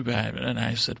 and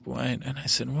I said,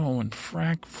 well, when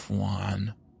Frank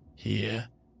Fwan here,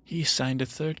 he signed a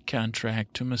third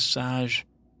contract to massage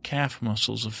calf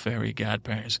muscles of fairy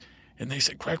godparents. And they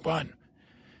said, correct one.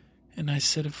 And I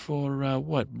said, for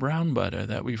what? Brown butter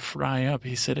that we fry up.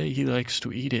 He said, he likes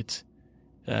to eat it.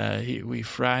 We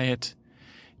fry it,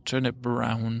 turn it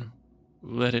brown,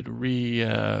 let it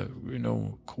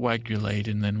coagulate,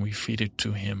 and then we feed it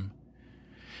to him.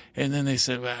 And then they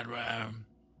said,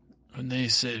 and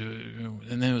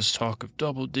there was talk of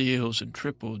double deals and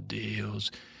triple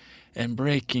deals and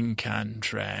breaking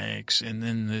contracts. And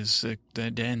then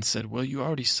Dan said, well, you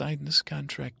already signed this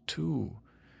contract too.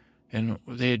 And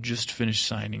they had just finished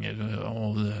signing it,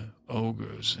 all the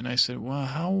ogres. And I said, well,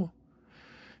 how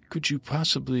could you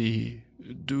possibly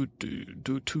do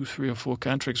 2, 3, or 4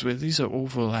 contracts? Well, these are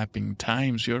overlapping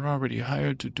times. You're already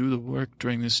hired to do the work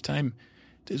during this time.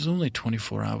 There's only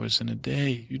 24 hours in a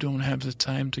day. You don't have the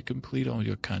time to complete all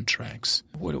your contracts.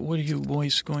 What are you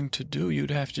boys going to do? You'd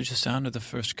have to just honor the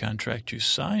first contract you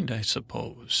signed, I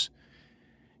suppose.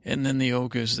 And then the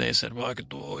ogres, they said, and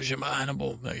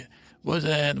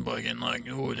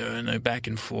they're back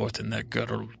and forth in that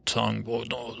guttural tongue,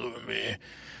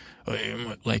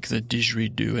 like the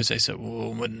didgeridoo, as I said,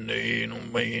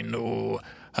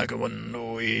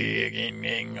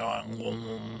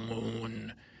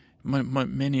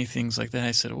 many things like that.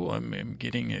 I said, I'm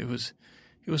getting, it was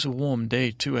a warm day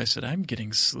too. I said, I'm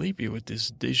getting sleepy with this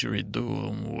didgeridoo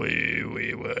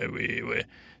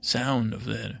sound of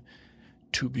that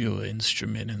tubular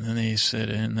instrument. And then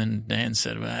then Dan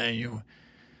said, well,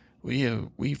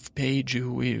 we've paid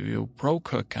you, you broke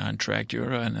her contract,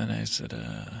 and then I said,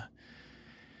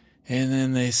 and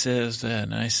then they says that,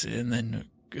 and then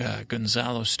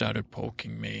Gonzalo started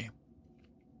poking me.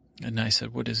 And I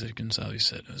said, what is it, Gonzalo? He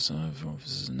said, this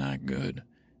is not good.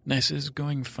 And I said, it's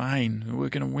going fine. We're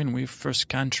going to win. We have first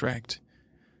contract.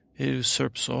 It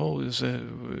usurps all.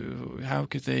 How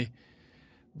could they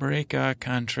break our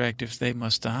contract if they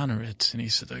must honor it? And he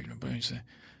said, they're going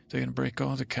to break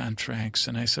all the contracts.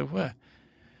 And I said, what?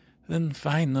 Then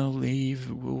fine, they'll leave.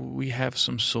 We have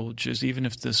some soldiers. Even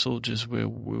if the soldiers were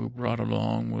brought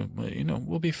along,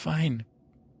 we'll be fine.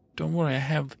 Don't worry, I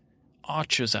have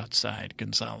archers outside,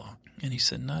 Gonzalo. And he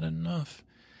said, not enough.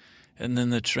 And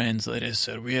then the translator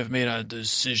said, we have made our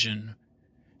decision.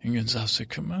 And Gonzalo said,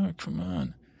 come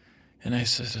on. And I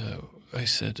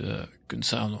said,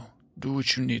 Gonzalo, do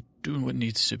what you need, do what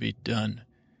needs to be done.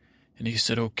 And he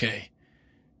said, okay.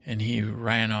 And he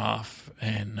ran off,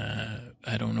 and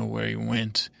I don't know where he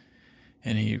went.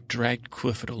 And he dragged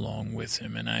Clifford along with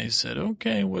him. And I said,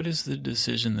 okay, what is the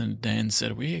decision? And Dan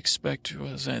said, we expect you.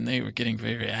 And they were getting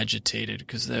very agitated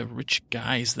because they're rich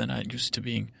guys. They're not used to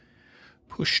being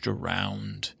pushed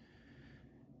around.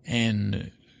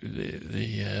 And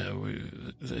the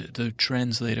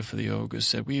translator for the ogre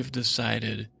said, we've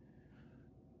decided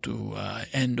to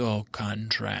end all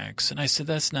contracts. And I said,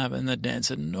 that's not. And the Dan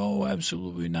said, no,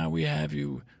 absolutely not. We have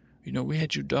you. We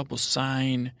had you double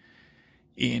sign.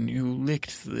 And you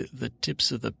licked the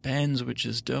tips of the pens, which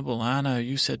is double honor.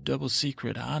 You said double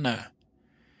secret honor.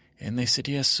 And they said,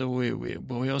 yes, so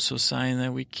but we also signed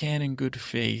that we can in good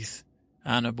faith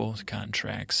honor both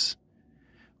contracts.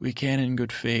 We can in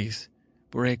good faith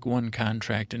break one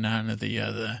contract and honor the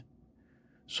other.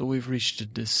 So we've reached a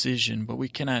decision, but we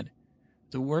cannot.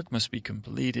 The work must be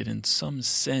completed in some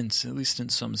sense, at least in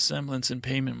some semblance, and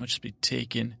payment must be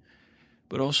taken.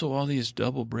 But also all these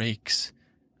double breaks,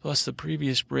 plus the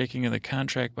previous breaking of the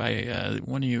contract by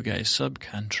one of you guys'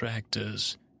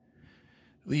 subcontractors,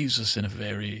 leaves us in a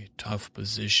very tough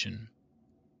position.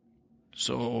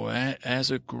 So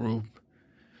as a group,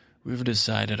 we've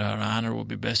decided our honor will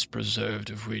be best preserved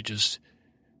if we just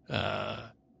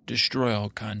destroy all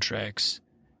contracts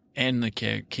and the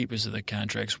keepers of the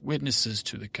contracts, witnesses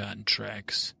to the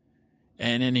contracts,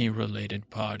 and any related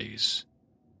parties.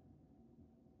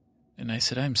 And I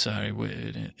said, I'm sorry,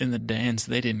 in the dance,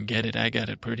 they didn't get it. I got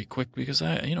it pretty quick because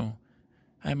I'm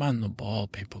on the ball,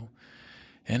 people.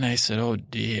 And I said, oh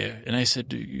dear. And I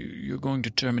said, you're going to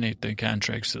terminate the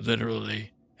contracts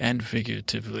literally and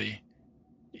figuratively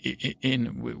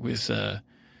with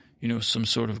some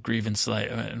sort of grievance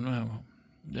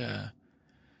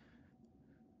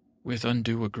with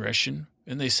undue aggression.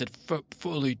 And they said,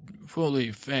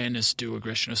 fully fairness due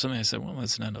aggression or something. I said, well,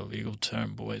 that's not a legal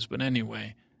term, boys. But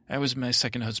anyway, my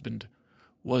second husband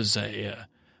was a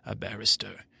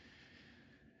barrister.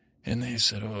 And they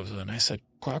said, oh, and I said,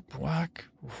 quack, quack,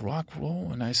 rock,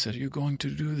 roll. And I said, you're going to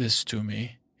do this to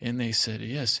me? And they said,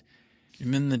 yes.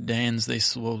 And in the Dans, they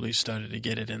slowly started to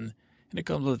get it. And a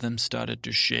couple of them started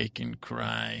to shake and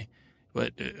cry.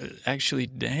 But actually,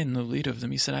 Dan, the leader of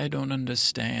them, he said, I don't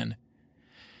understand.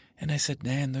 And I said,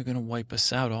 Dan, they're going to wipe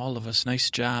us out, all of us. Nice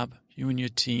job, you and your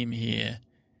team here.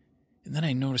 And then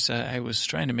I noticed I was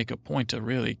trying to make a point to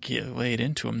really lay it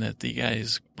into him that the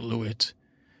guys blew it,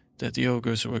 that the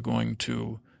ogres were going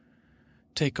to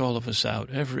take all of us out,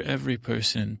 every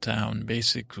person in town,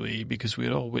 basically, because we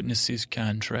had all witnessed these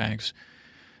contracts.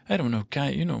 I don't know,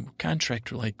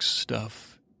 contract-like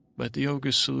stuff. But the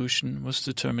ogre's solution was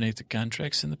to terminate the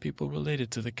contracts and the people related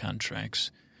to the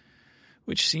contracts,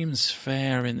 which seems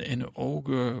fair in an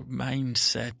ogre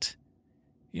mindset.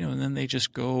 And then they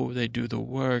just go, they do the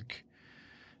work.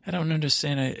 I don't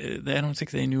understand. I don't think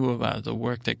they knew about the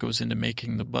work that goes into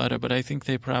making the butter, but I think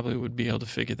they probably would be able to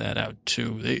figure that out,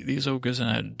 too. These ogres are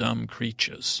not dumb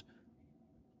creatures.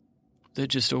 They're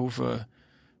just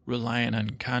over-relying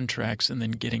on contracts and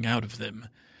then getting out of them.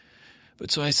 But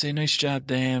so I say, nice job,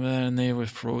 Dan, and they were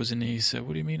frozen. He said,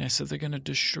 what do you mean? I said, they're going to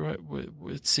destroy it.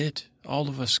 It's it. All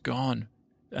of us gone.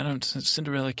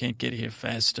 Cinderella can't get here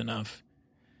fast enough.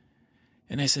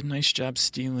 And I said, nice job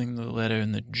stealing the letter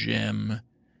and the gem.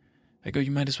 I go,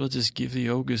 you might as well just give the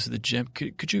ogres the gem.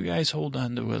 Could you guys hold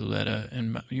on to a letter?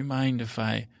 And you mind if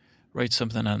I write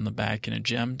something on the back in a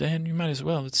gem? Dan, you might as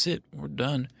well. That's it. We're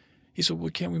done. He said,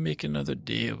 well, can't we make another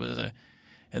deal with her?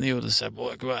 And the ogre said,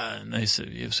 boy, go on. And I said,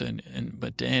 yes.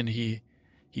 But Dan, he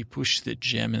pushed the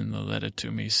gem in the letter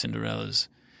to me, Cinderella's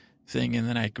thing. And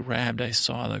then I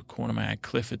saw the corner of my eye,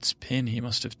 Clifford's pin. He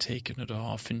must have taken it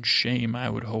off in shame, I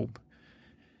would hope,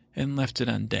 and left it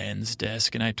on Dan's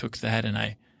desk. And I took that and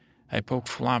I poked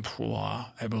Flop,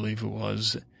 I believe it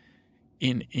was,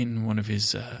 in one of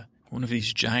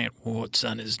these giant warts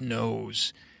on his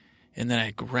nose. And then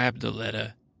I grabbed the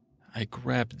letter. I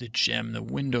grabbed the gem. The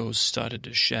windows started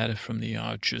to shatter from the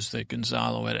arches that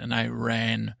Gonzalo had, and I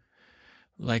ran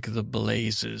like the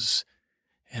blazes.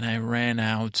 And I ran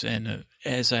out, and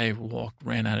as I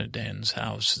ran out of Dan's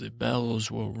house, the bells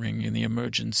were ringing, the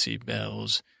emergency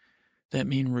bells that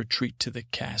mean retreat to the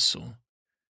castle.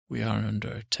 We are under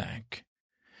attack.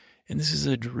 And this is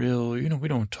a drill, we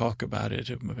don't talk about it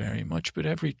very much, but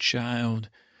every child,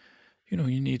 you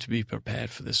need to be prepared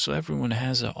for this. So everyone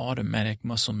has an automatic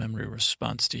muscle memory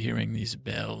response to hearing these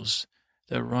bells.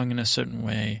 They're rung in a certain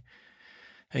way.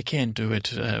 I can't do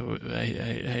it.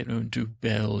 I don't do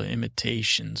bell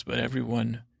imitations, but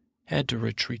everyone had to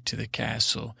retreat to the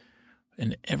castle.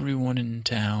 And everyone in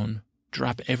town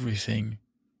drop everything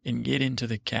and get into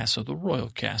the castle, the royal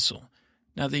castle.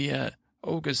 Now, the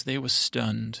ogres, they were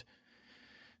stunned.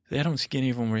 I don't think any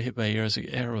of them were hit by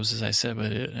arrows, as I said,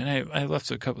 I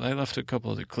left a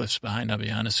couple of the cliffs behind, I'll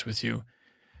be honest with you.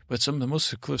 But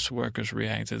most of the cliffs workers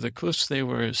reacted. The cliffs, they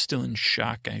were still in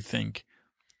shock, I think.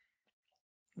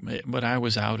 But I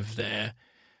was out of there,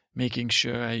 making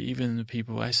sure even the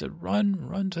people, I said,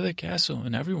 run to the castle.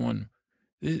 And everyone,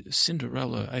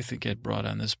 Cinderella, I think, had brought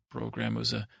on this program. It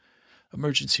was a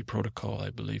emergency protocol,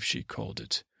 I believe she called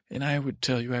it. And I would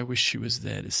tell you, I wish she was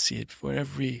there to see it, for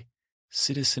every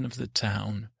citizen of the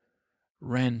town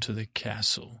ran to the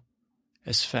castle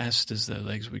as fast as their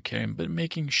legs would carry them, but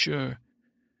making sure,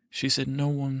 she said, no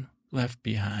one left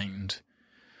behind.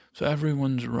 So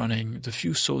everyone's running. The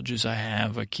few soldiers I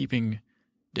have are keeping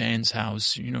Dan's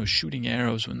house, shooting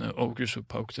arrows when the ogres would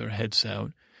poke their heads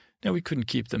out. Now, we couldn't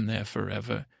keep them there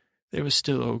forever. They were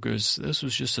still ogres. This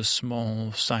was just a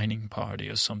small signing party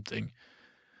or something.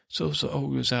 So those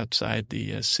ogres outside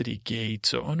the city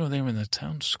gates, they were in the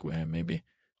town square maybe,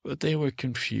 but they were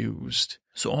confused.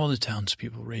 So all the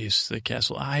townspeople raced to the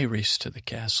castle. I raced to the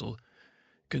castle.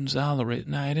 Gonzalo raced.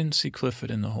 Now, I didn't see Clifford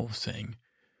in the whole thing.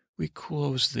 We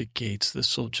closed the gates. The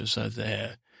soldiers are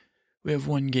there. We have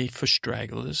one gate for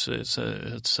stragglers. It's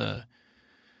a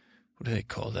what do they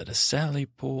call that? A sally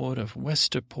port, a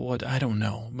Westerport? I don't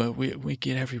know, but we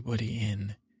get everybody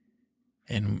in.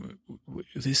 And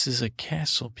this is a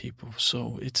castle, people,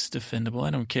 so it's defendable. I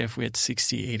don't care if we had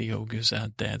 60, 80 ogres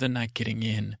out there. They're not getting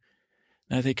in.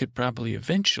 Now, they could probably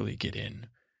eventually get in.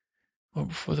 Well,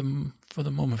 for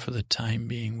the moment, for the time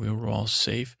being, we were all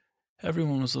safe.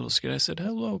 Everyone was a little scared. I said,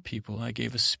 hello, people. I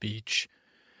gave a speech.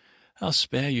 I'll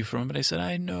spare you from it. But I said,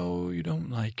 I know you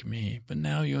don't like me, but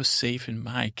now you're safe in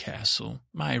my castle,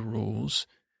 my rules.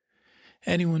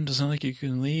 Anyone doesn't like you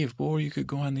can leave, or you could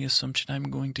go on the assumption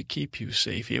I'm going to keep you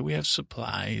safe here. We have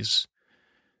supplies.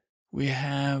 We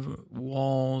have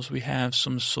walls. We have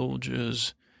some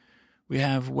soldiers. We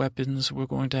have weapons. We're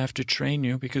going to have to train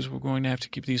you because we're going to have to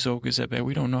keep these ogres at bay.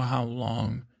 We don't know how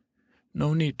long.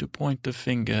 No need to point the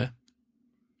finger.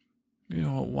 You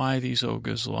know why these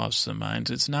ogres lost their minds.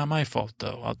 It's not my fault,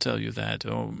 though. I'll tell you that.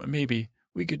 Or maybe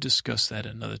we could discuss that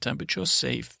another time. But you're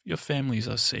safe. Your families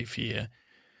are safe here.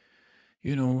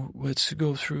 You know, let's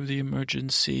go through the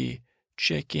emergency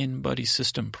check-in buddy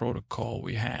system protocol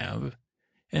we have.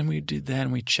 And we did that,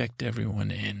 and we checked everyone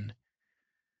in.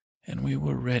 And we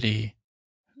were ready,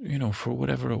 you know, for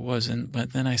whatever it was.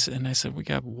 But then I said, we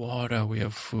got water, we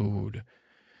have food,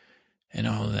 and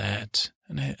all that.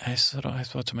 And I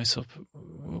thought to myself,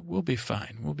 we'll be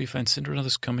fine. We'll be fine.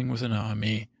 Cinderella's coming with an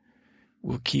army.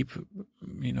 We'll keep,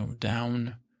 you know,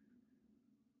 down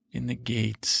in the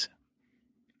gates.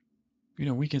 You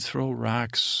know, we can throw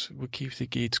rocks. We'll keep the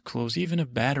gates closed. Even a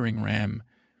battering ram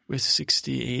with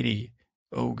 60, 80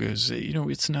 ogres. You know,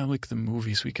 it's not like the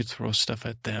movies. We could throw stuff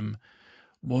at them.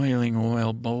 Boiling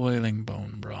oil, boiling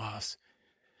bone broth.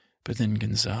 But then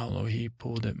Gonzalo, he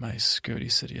pulled at my skirt. He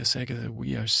said, yes, Agatha,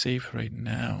 we are safe right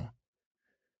now.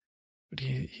 But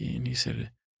he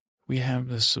said, we have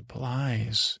the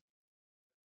supplies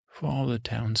for all the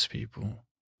townspeople,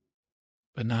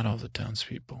 but not all the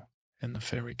townspeople and the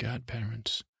fairy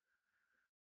godparents.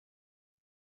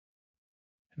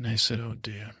 And I said, oh,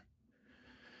 dear.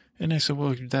 And I said,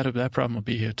 well, that problem will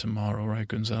be here tomorrow, right,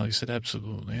 Gonzalo? He said,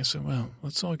 absolutely. I said, well,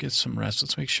 let's all get some rest.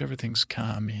 Let's make sure everything's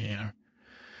calm here.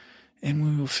 And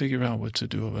we will figure out what to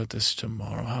do about this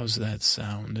tomorrow. How's that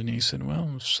sound? And he said,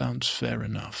 well, sounds fair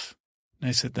enough. And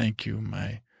I said, thank you,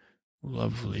 my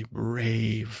lovely,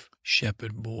 brave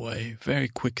shepherd boy. Very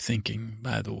quick thinking,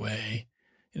 by the way.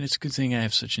 And it's a good thing I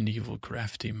have such an evil,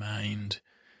 crafty mind.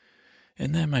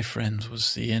 And that, my friends,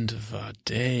 was the end of our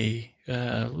day.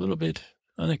 A little bit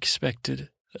unexpected.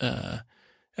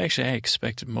 Actually, I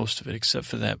expected most of it, except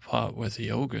for that part with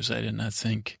the ogres. I did not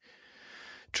think.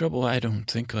 Trouble, I don't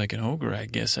think like an ogre, I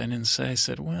guess. I didn't say. I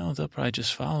said, well, they'll probably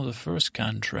just follow the first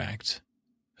contract.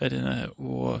 I didn't,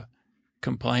 or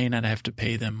complain I'd have to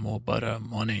pay them more butter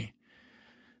money.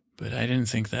 But I didn't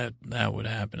think that would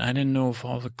happen. I didn't know if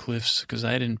all the cliffs, because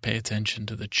I didn't pay attention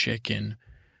to the chicken.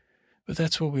 But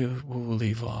that's what we'll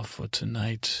leave off for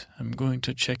tonight. I'm going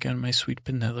to check on my sweet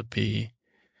Penelope.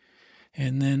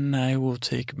 And then I will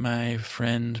take my new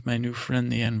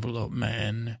friend, the envelope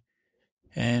man,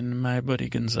 and my buddy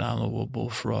Gonzalo will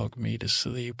bullfrog me to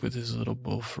sleep with his little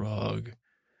bullfrog.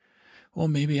 Or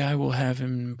maybe I will have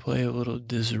him play a little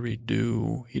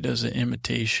didgeridoo. He does an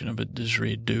imitation of a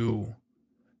didgeridoo.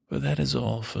 But that is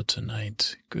all for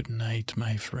tonight. Good night,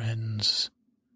 my friends.